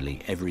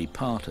virtually every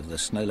part of the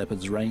snow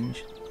leopard's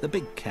range, the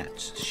big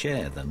cats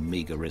share the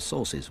meagre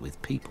resources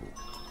with people,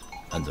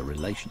 and the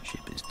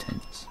relationship is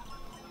tense.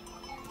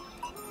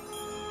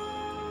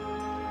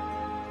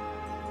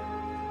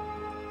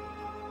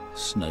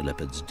 snow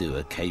leopards do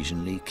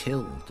occasionally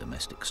kill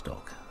domestic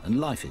stock, and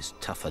life is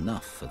tough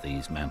enough for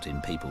these mountain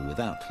people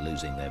without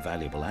losing their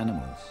valuable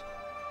animals.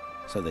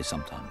 So they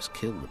sometimes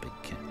kill the big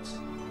cats.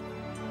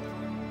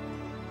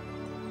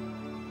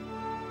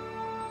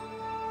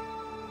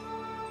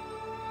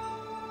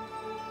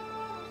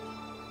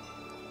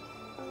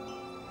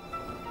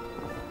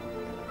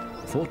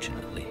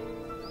 Fortunately,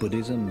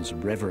 Buddhism's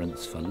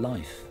reverence for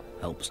life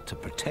helps to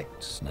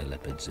protect snow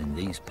leopards in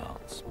these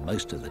parts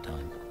most of the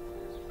time,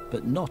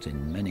 but not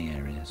in many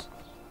areas,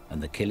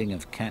 and the killing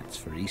of cats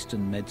for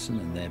Eastern medicine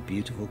and their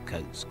beautiful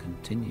coats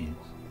continues.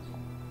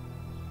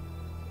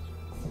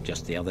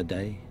 Just the other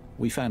day,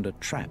 we found a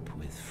trap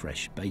with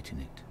fresh bait in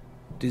it,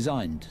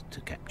 designed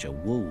to capture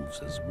wolves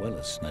as well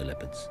as snow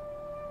leopards,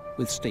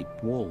 with steep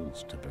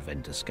walls to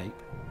prevent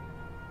escape.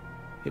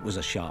 It was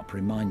a sharp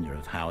reminder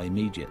of how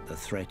immediate the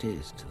threat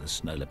is to the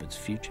snow leopard's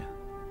future.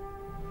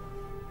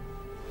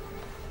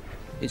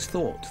 It's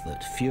thought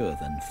that fewer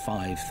than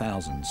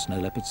 5,000 snow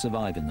leopards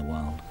survive in the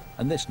wild,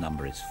 and this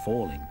number is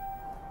falling,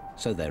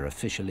 so they're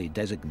officially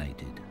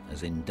designated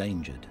as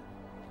endangered.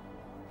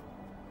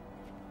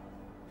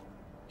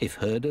 If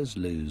herders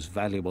lose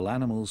valuable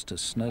animals to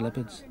snow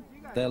leopards,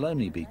 they'll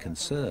only be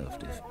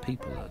conserved if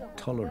people are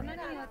tolerant.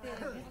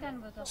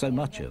 So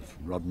much of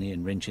Rodney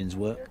and Rinchin's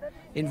work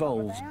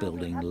involves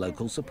building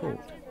local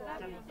support,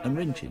 and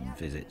Rinchin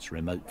visits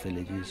remote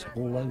villages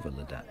all over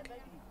Ladakh.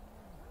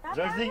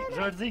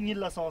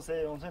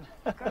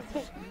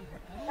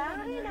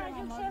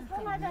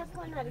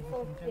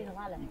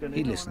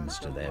 He listens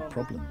to their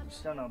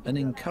problems and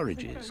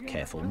encourages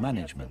careful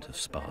management of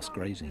sparse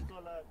grazing.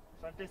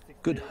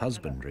 Good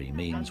husbandry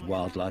means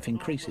wildlife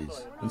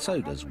increases, and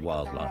so does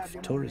wildlife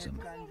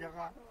tourism.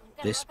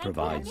 This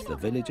provides the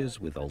villagers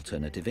with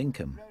alternative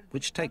income,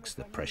 which takes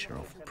the pressure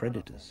off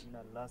predators.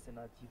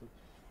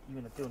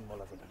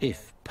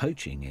 If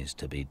poaching is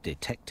to be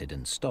detected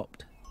and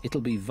stopped, it'll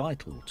be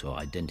vital to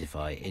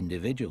identify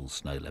individual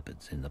snow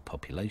leopards in the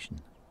population.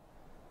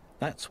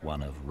 That's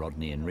one of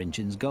Rodney and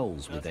Rinchin's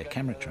goals with their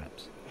camera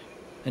traps,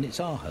 and it's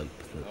our hope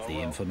that the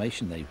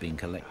information they've been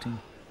collecting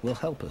will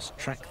help us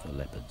track the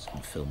leopards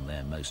and film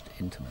their most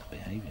intimate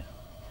behaviour.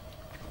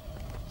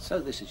 So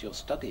this is your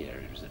study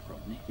area, is it,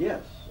 Rodney?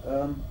 Yes.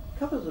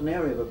 Covers an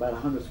area of about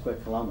 100 square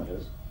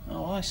kilometres.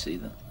 Oh, I see.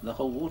 The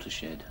whole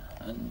watershed.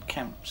 And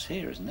camp's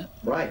here, isn't it?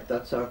 Right,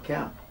 that's our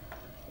camp.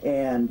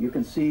 And you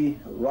can see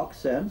rock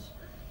sends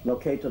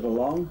located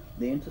along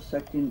the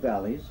intersecting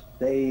valleys.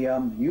 They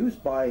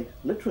used by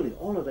literally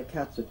all of the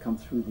cats that come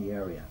through the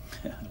area.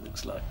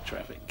 Looks like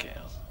traffic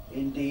chaos.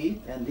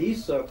 Indeed, and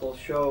these circles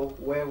show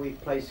where we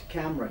place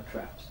camera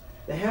traps.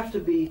 They have to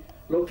be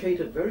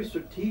located very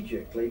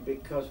strategically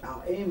because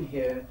our aim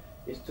here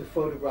is to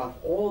photograph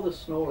all the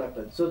snow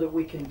leopards so that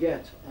we can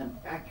get an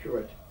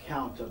accurate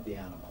count of the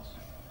animals.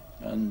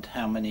 And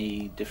how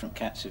many different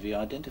cats have you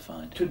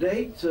identified? To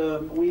date,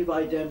 we've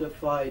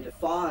identified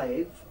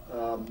 5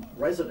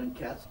 resident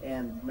cats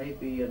and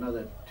maybe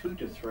another 2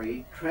 to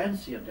 3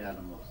 transient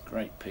animals.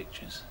 Great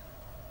pictures.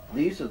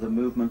 These are the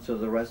movements of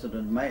the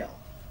resident male.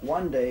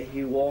 One day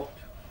he walked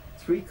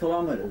 3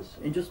 kilometers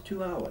in just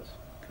 2 hours.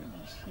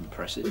 Goodness,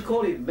 impressive. We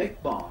call him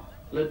Mikmar,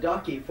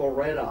 Ladakhi for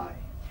red eye,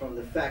 from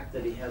the fact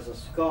that he has a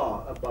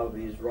scar above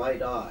his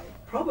right eye,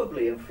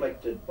 probably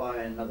inflicted by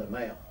another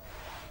male.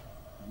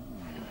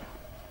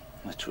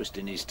 A twist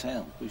in his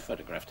tail. We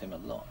photographed him a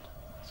lot.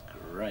 That's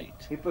great.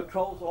 He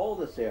patrols all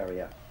this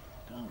area.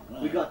 Oh,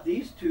 right. We got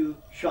these 2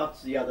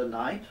 shots the other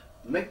night,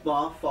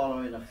 Mikmar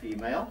following a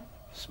female.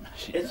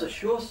 Smashing. It's a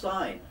sure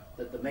sign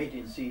that the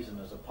mating season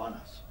is upon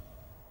us.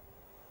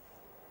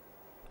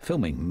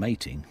 Filming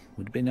mating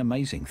would be an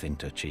amazing thing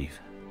to achieve,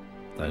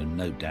 though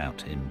no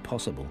doubt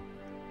impossible,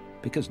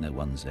 because no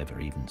one's ever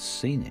even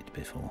seen it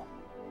before.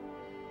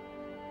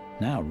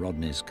 Now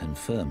Rodney's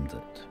confirmed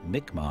that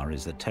Mikmar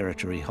is the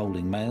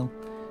territory-holding male.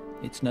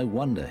 It's no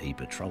wonder he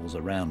patrols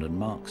around and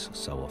marks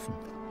so often,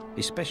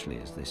 especially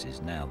as this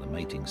is now the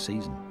mating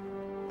season.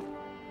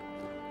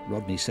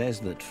 Rodney says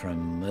that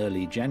from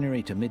early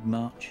January to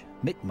mid-March,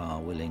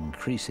 Mikmar will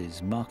increase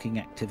his marking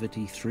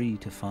activity 3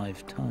 to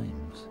 5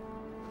 times.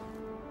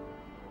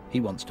 He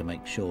wants to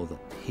make sure that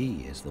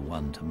he is the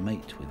one to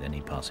mate with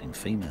any passing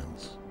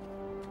females.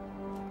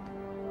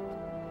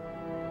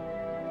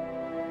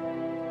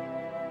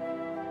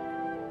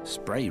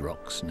 Spray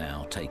rocks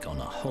now take on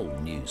a whole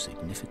new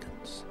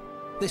significance.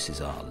 This is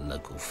our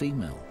local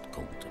female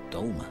called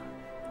Dolma,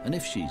 and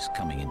if she's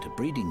coming into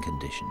breeding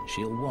condition,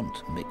 she'll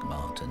want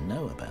Mikmar to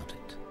know about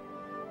it.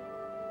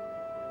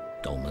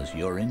 Dolma's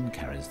urine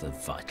carries the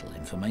vital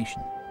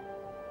information.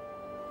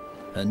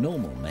 Her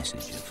normal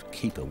message of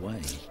keep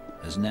away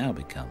has now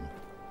become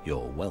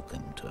you're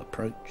welcome to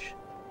approach.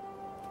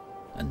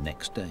 And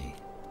next day,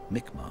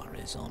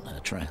 Mikmar is on her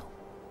trail.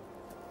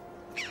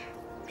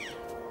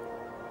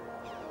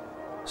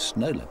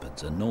 Snow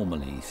leopards are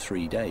normally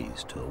 3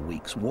 days to a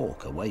week's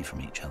walk away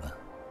from each other.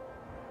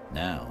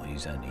 Now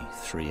he's only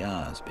 3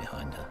 hours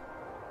behind her,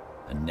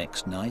 and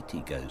next night he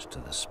goes to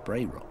the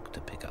spray rock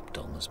to pick up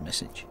Dolma's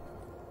message.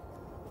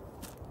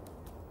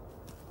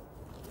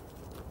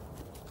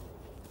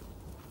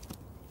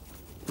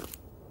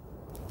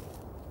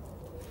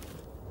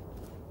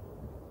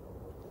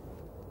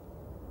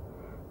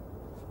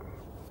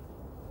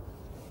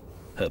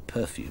 Her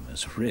perfume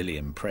has really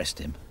impressed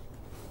him.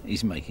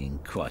 He's making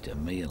quite a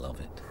meal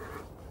of it.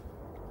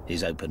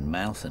 His open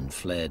mouth and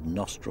flared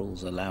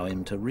nostrils allow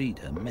him to read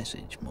her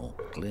message more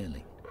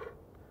clearly.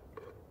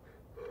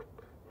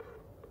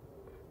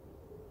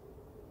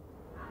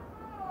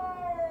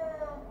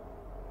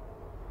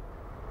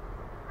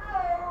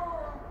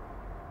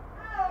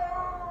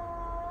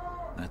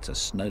 That's a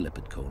snow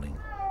leopard calling.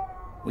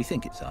 We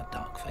think it's our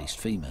dark-faced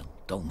female,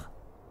 Dolma.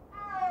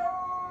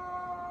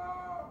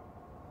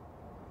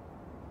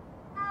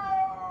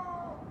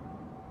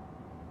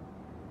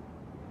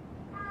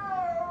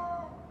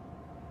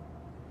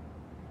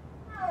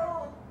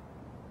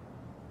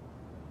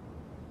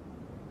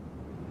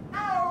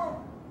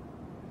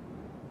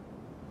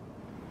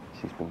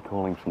 She's been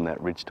calling from that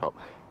ridgetop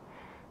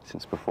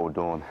since before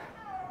dawn.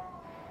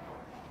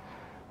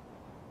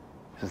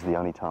 This is the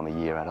only time of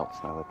year adult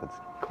snow leopards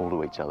call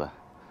to each other.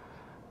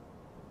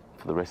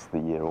 For the rest of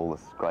the year, all the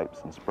scrapes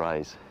and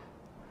sprays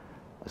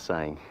are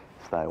saying,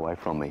 stay away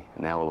from me.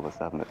 And now all of a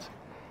sudden it's,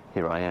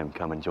 here I am,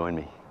 come and join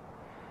me.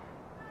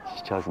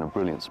 She's chosen a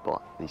brilliant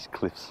spot, these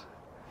cliffs,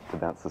 to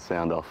bounce the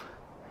sound off.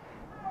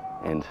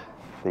 And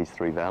these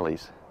three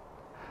valleys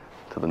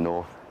to the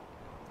north,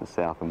 the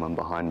south, and one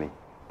behind me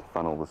to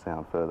funnel the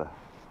sound further.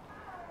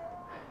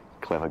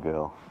 Clever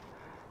girl.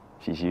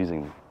 She's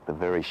using the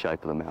very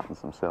shape of the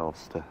mountains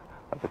themselves to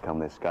overcome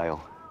their scale.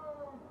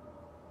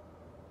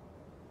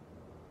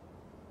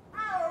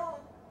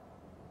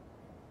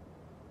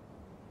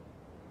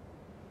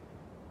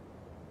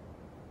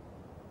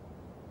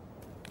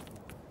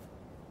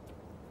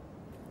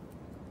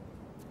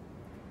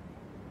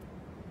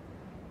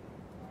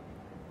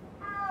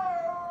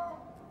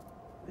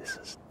 This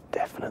is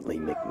definitely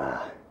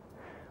Mi'kmaq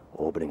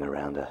orbiting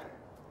around her.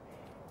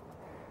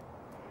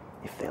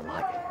 If they're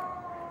like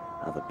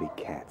other big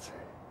cats,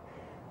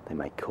 they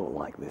may call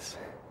like this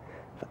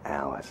for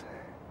hours,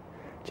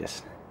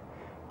 just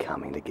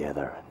coming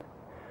together and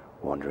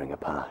wandering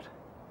apart.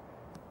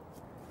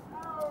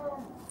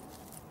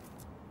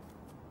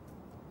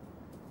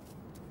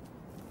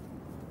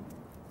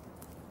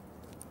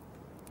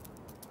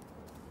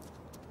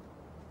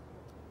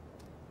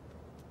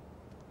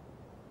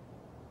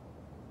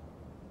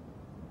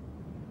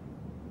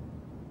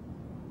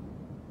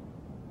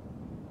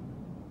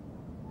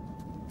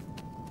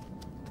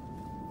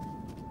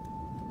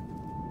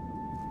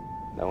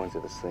 No one's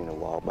ever seen a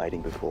wild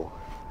mating before,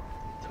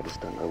 so I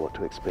just don't know what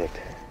to expect.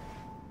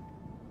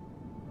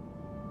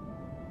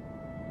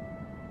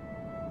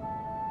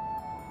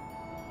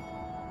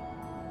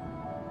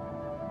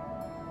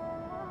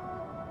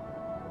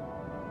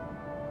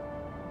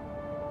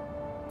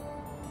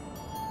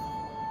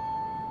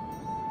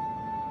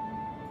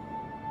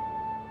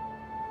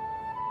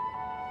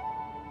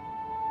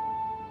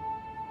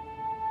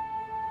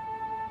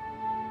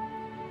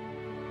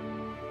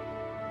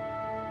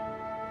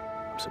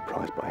 I'm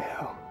surprised by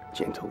how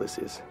gentle this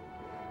is.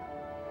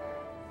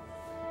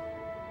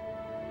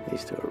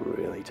 These two are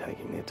really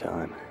taking their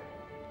time.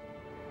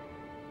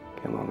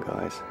 Come on,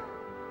 guys.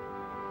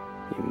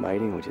 Are you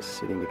mating or just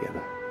sitting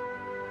together?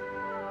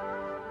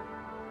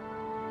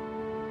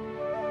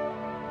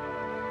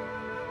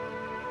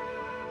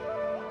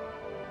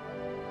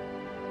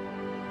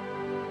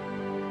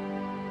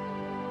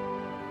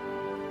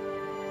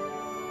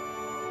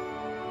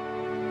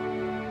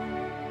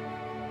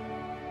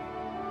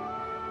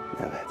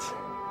 Now that's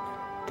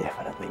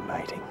definitely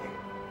mating.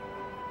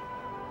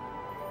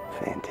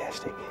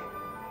 Fantastic.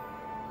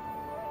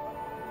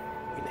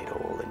 We need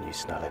all the new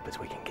snow leopards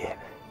we can get.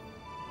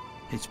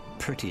 It's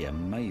pretty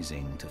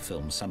amazing to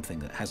film something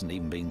that hasn't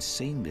even been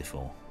seen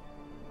before.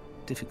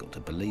 Difficult to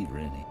believe,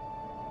 really.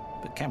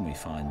 But can we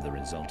find the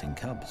resulting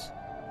cubs?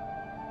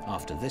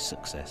 After this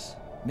success,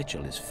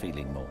 Mitchell is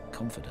feeling more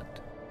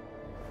confident.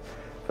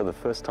 For the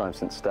first time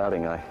since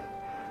starting, I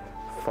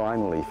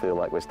finally feel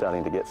like we're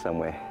starting to get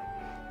somewhere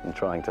in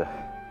trying to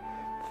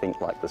think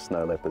like the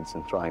snow leopards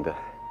and trying to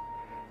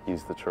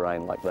use the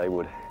terrain like they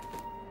would.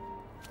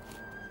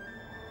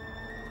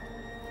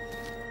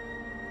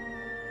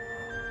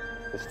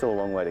 There's still a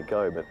long way to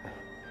go, but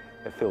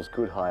it feels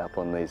good high up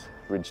on these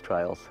ridge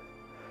trails,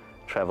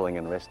 travelling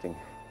and resting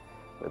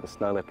where the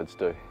snow leopards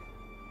do.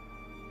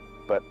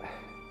 But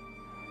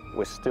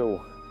we're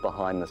still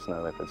behind the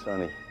snow leopards,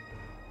 only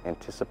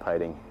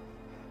anticipating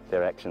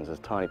their actions as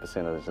tiny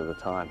percentages of the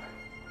time.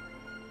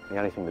 The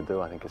only thing to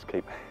do, I think, is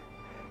keep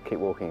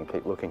walking and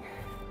keep looking.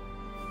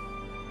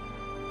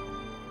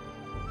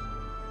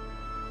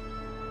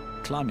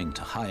 Climbing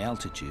to high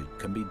altitude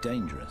can be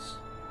dangerous,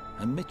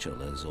 and Mitchell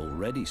has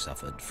already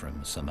suffered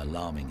from some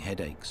alarming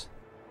headaches.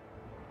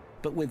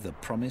 But with the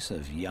promise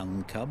of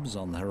young cubs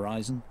on the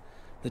horizon,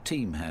 the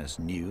team has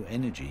new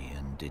energy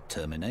and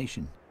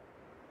determination.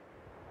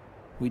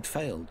 We'd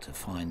failed to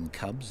find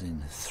cubs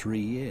in 3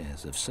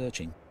 years of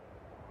searching,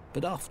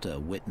 but after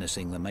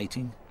witnessing the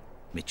mating,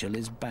 Mitchell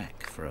is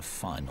back for a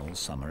final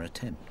summer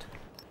attempt.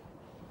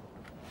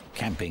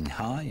 Camping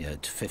high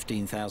at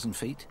 15,000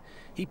 feet,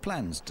 he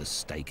plans to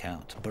stake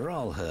out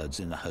Baral herds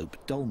in the hope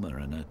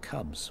Dolma and her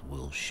cubs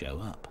will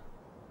show up.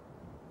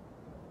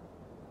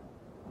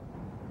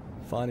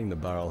 Finding the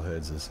burrowel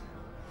herds is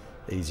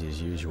easy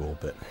as usual,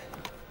 but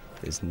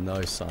there's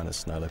no sign of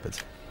snow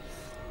leopards.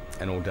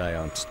 And all day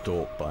I'm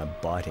stalked by a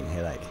biting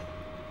headache.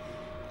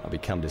 I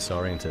become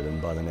disoriented,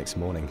 and by the next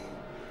morning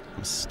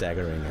I'm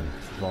staggering and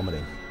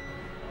vomiting.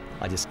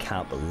 I just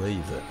can't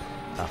believe that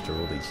after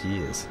all these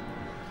years,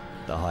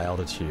 the high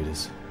altitude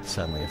is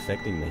suddenly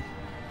affecting me.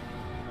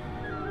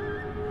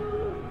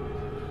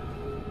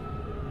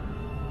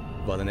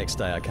 By the next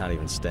day I can't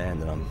even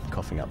stand and I'm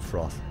coughing up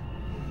froth.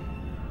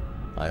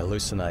 I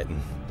hallucinate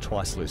and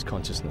twice lose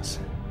consciousness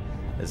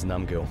as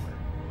Numgill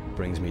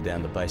brings me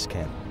down to base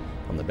camp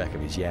on the back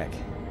of his yak.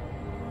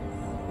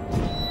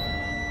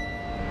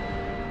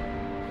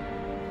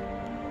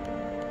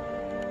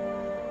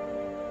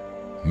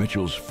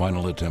 Mitchell's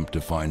final attempt to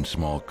find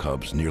small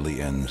cubs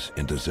nearly ends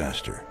in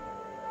disaster.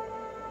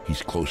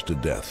 He's close to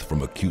death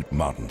from acute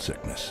mountain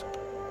sickness.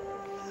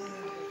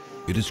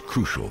 It is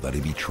crucial that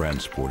he be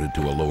transported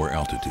to a lower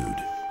altitude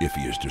if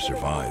he is to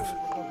survive.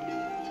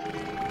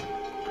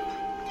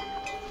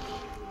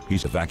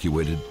 He's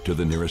evacuated to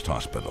the nearest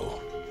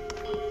hospital.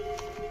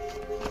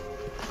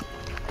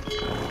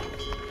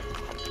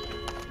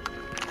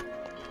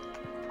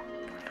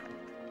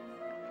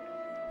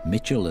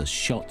 Mitchell has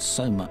shot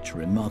so much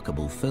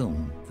remarkable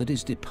film that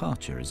his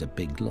departure is a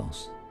big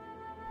loss.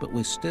 But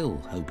we're still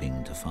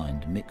hoping to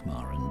find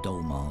Mi'kmaq and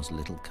Dolmar's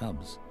little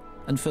cubs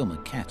and film a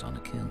cat on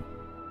a kill.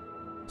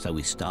 So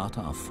we start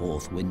our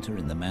 4th winter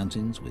in the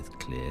mountains with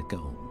clear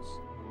goals.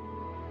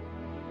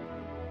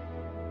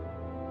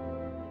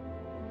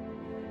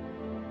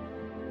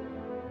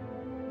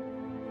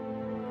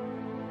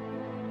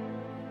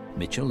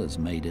 Mitchell has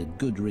made a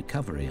good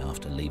recovery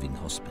after leaving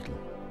hospital,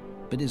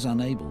 but is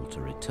unable to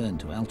return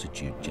to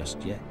altitude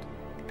just yet,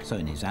 so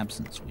in his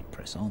absence we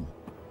press on.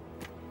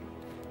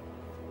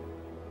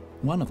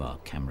 One of our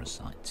camera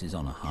sites is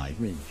on a high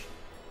ridge,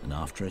 and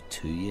after a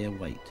 2-year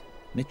wait,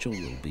 Mitchell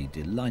will be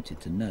delighted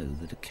to know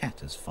that a cat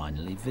has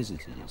finally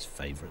visited his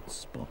favourite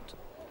spot.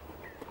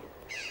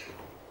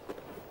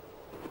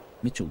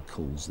 Mitchell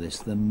calls this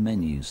the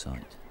menu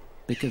site,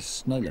 because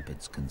snow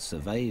leopards can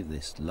survey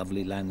this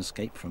lovely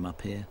landscape from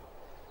up here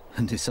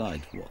and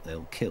decide what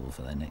they'll kill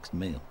for their next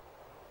meal.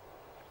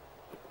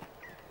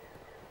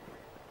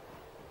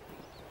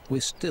 We're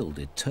still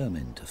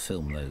determined to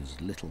film those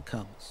little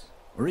cubs,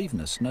 or even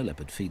a snow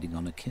leopard feeding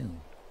on a kill,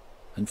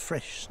 and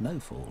fresh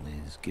snowfall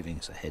is giving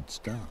us a head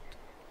start.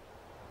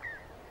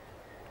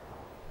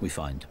 We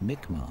find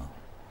Mi'kmaq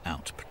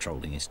out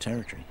patrolling his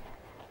territory.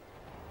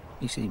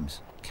 He seems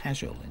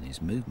casual in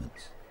his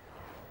movements,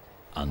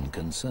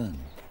 unconcerned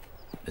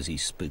as he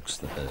spooks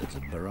the herds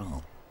of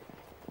burrowel.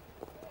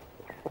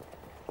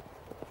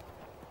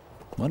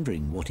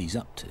 Wondering what he's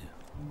up to,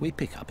 we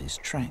pick up his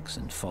tracks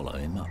and follow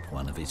him up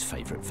one of his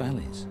favourite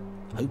valleys,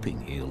 hoping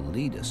he'll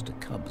lead us to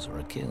cubs or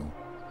a kill.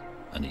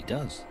 And he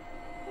does.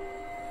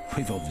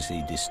 We've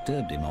obviously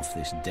disturbed him off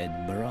this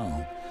dead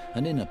burrowel,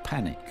 and in a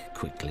panic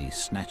quickly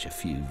snatch a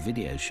few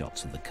video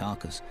shots of the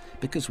carcass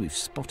because we've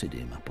spotted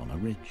him up on a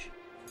ridge.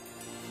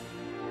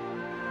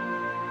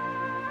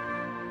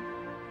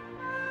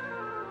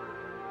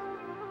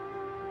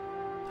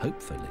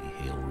 Hopefully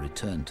he'll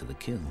return to the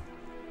kill,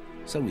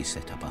 so we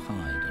set up a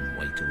hide and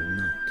wait all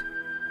night.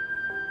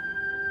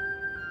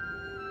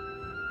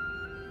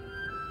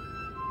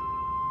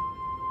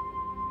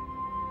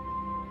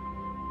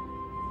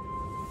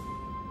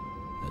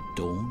 At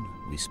dawn,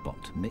 we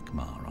spot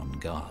Mi'kmaq on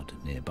guard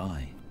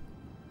nearby.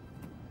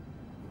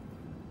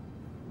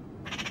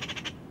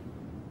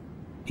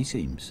 He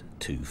seems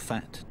too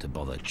fat to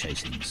bother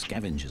chasing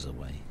scavengers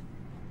away,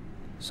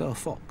 so a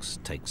fox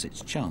takes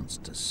its chance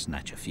to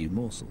snatch a few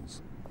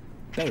morsels,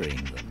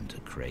 burying them to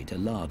create a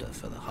larder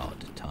for the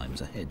hard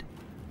times ahead.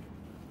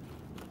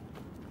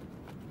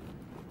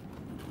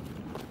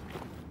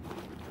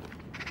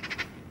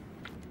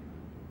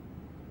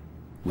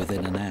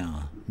 Within an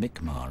hour,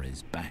 Mi'kmaq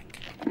is back.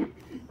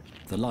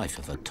 The life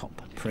of a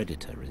top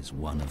predator is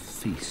one of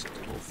feast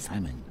or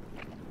famine.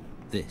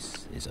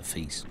 This is a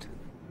feast.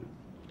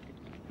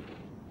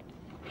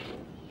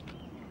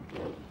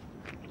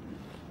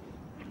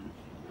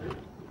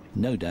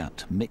 No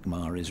doubt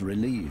Mi'kmaq is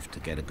relieved to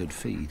get a good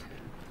feed,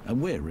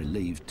 and we're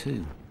relieved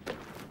too.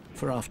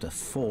 For after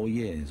 4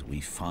 years, we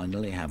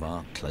finally have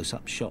our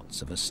close-up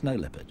shots of a snow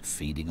leopard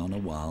feeding on a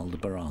wild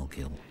burrowel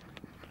kill.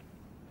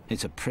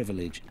 It's a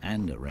privilege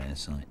and a rare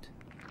sight.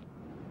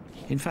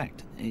 In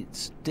fact,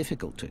 it's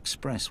difficult to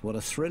express what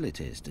a thrill it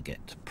is to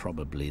get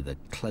probably the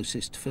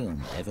closest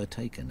film ever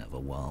taken of a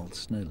wild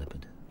snow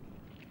leopard.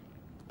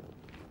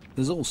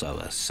 There's also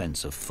a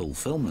sense of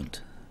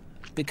fulfillment,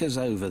 because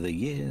over the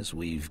years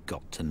we've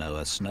got to know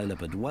a snow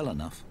leopard well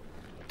enough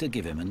to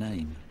give him a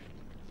name.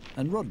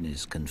 And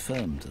Rodney's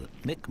confirmed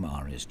that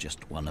Mi'kmaq is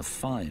just one of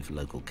 5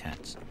 local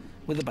cats,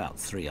 with about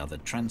 3 other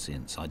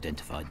transients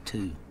identified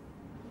too.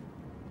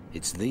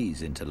 It's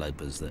these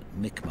interlopers that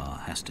Mi'kmaq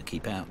has to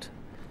keep out,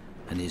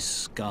 and his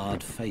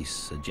scarred face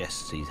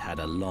suggests he's had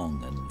a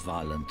long and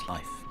violent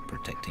life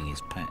protecting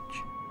his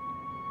patch.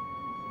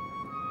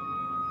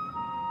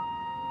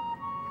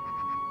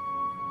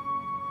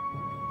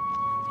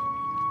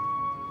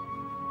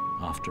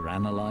 After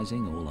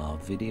analysing all our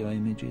video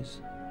images,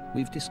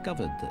 we've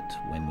discovered that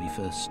when we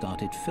first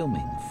started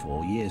filming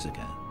 4 years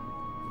ago,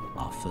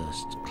 our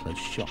first close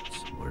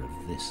shots were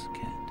of this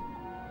cat.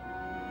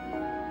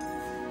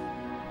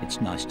 It's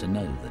nice to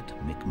know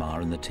that Mick Marr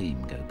and the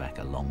team go back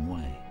a long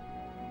way.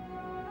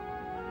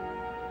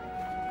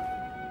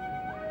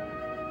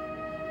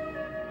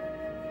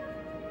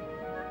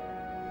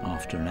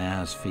 After an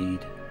hour's feed,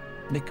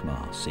 Mick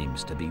Marr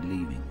seems to be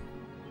leaving.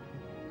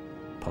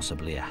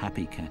 Possibly a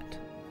happy cat,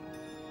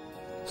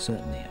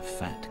 certainly a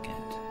fat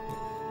cat,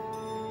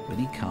 but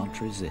he can't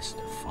resist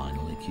a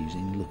final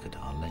accusing look at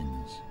our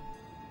lens.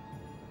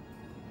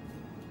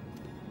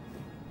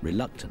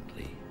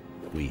 Reluctantly,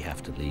 we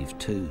have to leave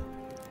too.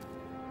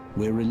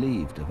 We're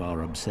relieved of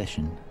our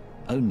obsession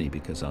only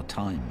because our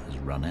time has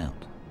run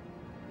out,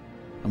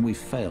 and we've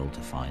failed to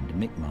find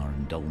Mick Marr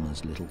and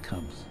Dolma's little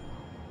cubs.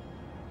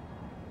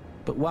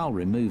 But while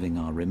removing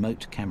our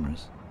remote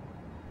cameras,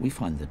 we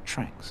find the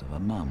tracks of a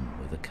mum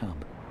with a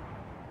cub.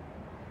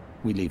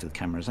 We leave the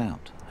cameras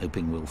out,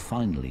 hoping we'll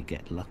finally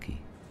get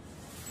lucky.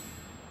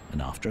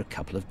 And after a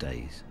couple of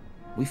days,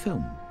 we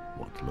film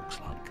what looks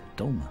like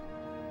Dolma.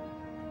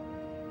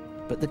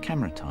 But the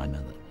camera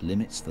timer that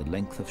limits the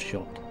length of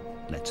shot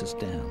lets us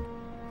down,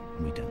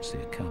 and we don't see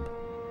a cub.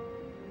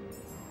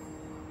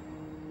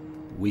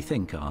 We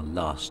think our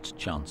last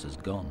chance is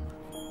gone.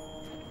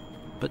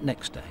 But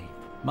next day,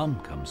 Mum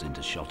comes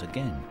into shot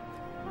again,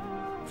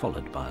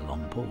 followed by a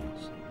long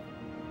pause.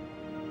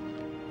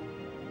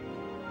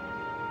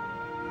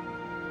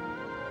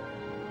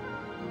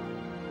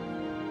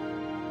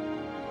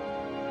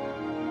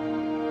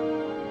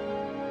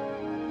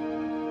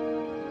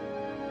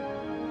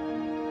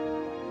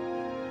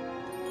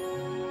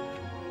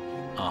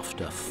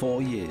 After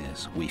 4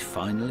 years, we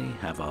finally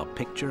have our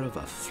picture of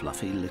a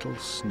fluffy little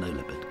snow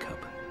leopard cub.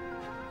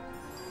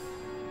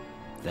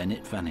 Then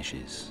it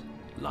vanishes,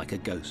 like a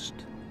ghost,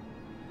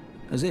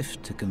 as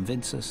if to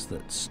convince us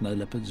that snow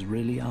leopards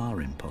really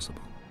are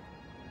impossible.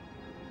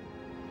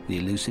 The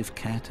elusive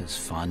cat has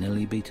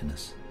finally beaten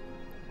us,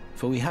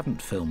 for we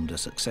haven't filmed a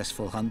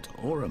successful hunt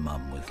or a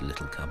mum with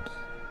little cubs.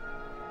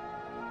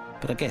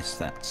 But I guess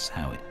that's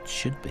how it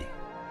should be.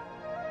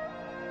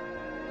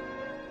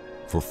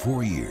 For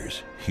 4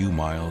 years, Hugh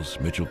Miles,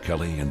 Mitchell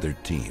Kelly, and their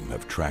team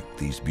have tracked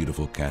these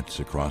beautiful cats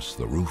across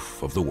the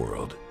roof of the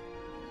world.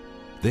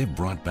 They've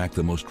brought back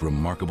the most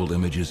remarkable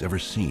images ever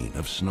seen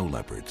of snow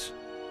leopards.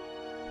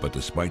 But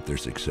despite their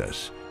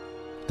success,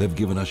 they've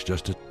given us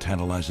just a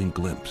tantalizing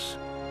glimpse.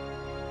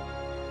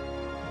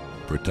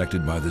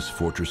 Protected by this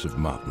fortress of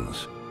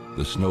mountains,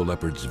 the snow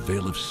leopard's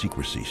veil of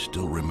secrecy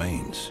still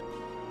remains,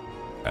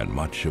 and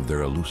much of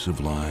their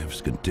elusive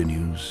lives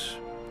continues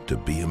to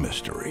be a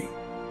mystery.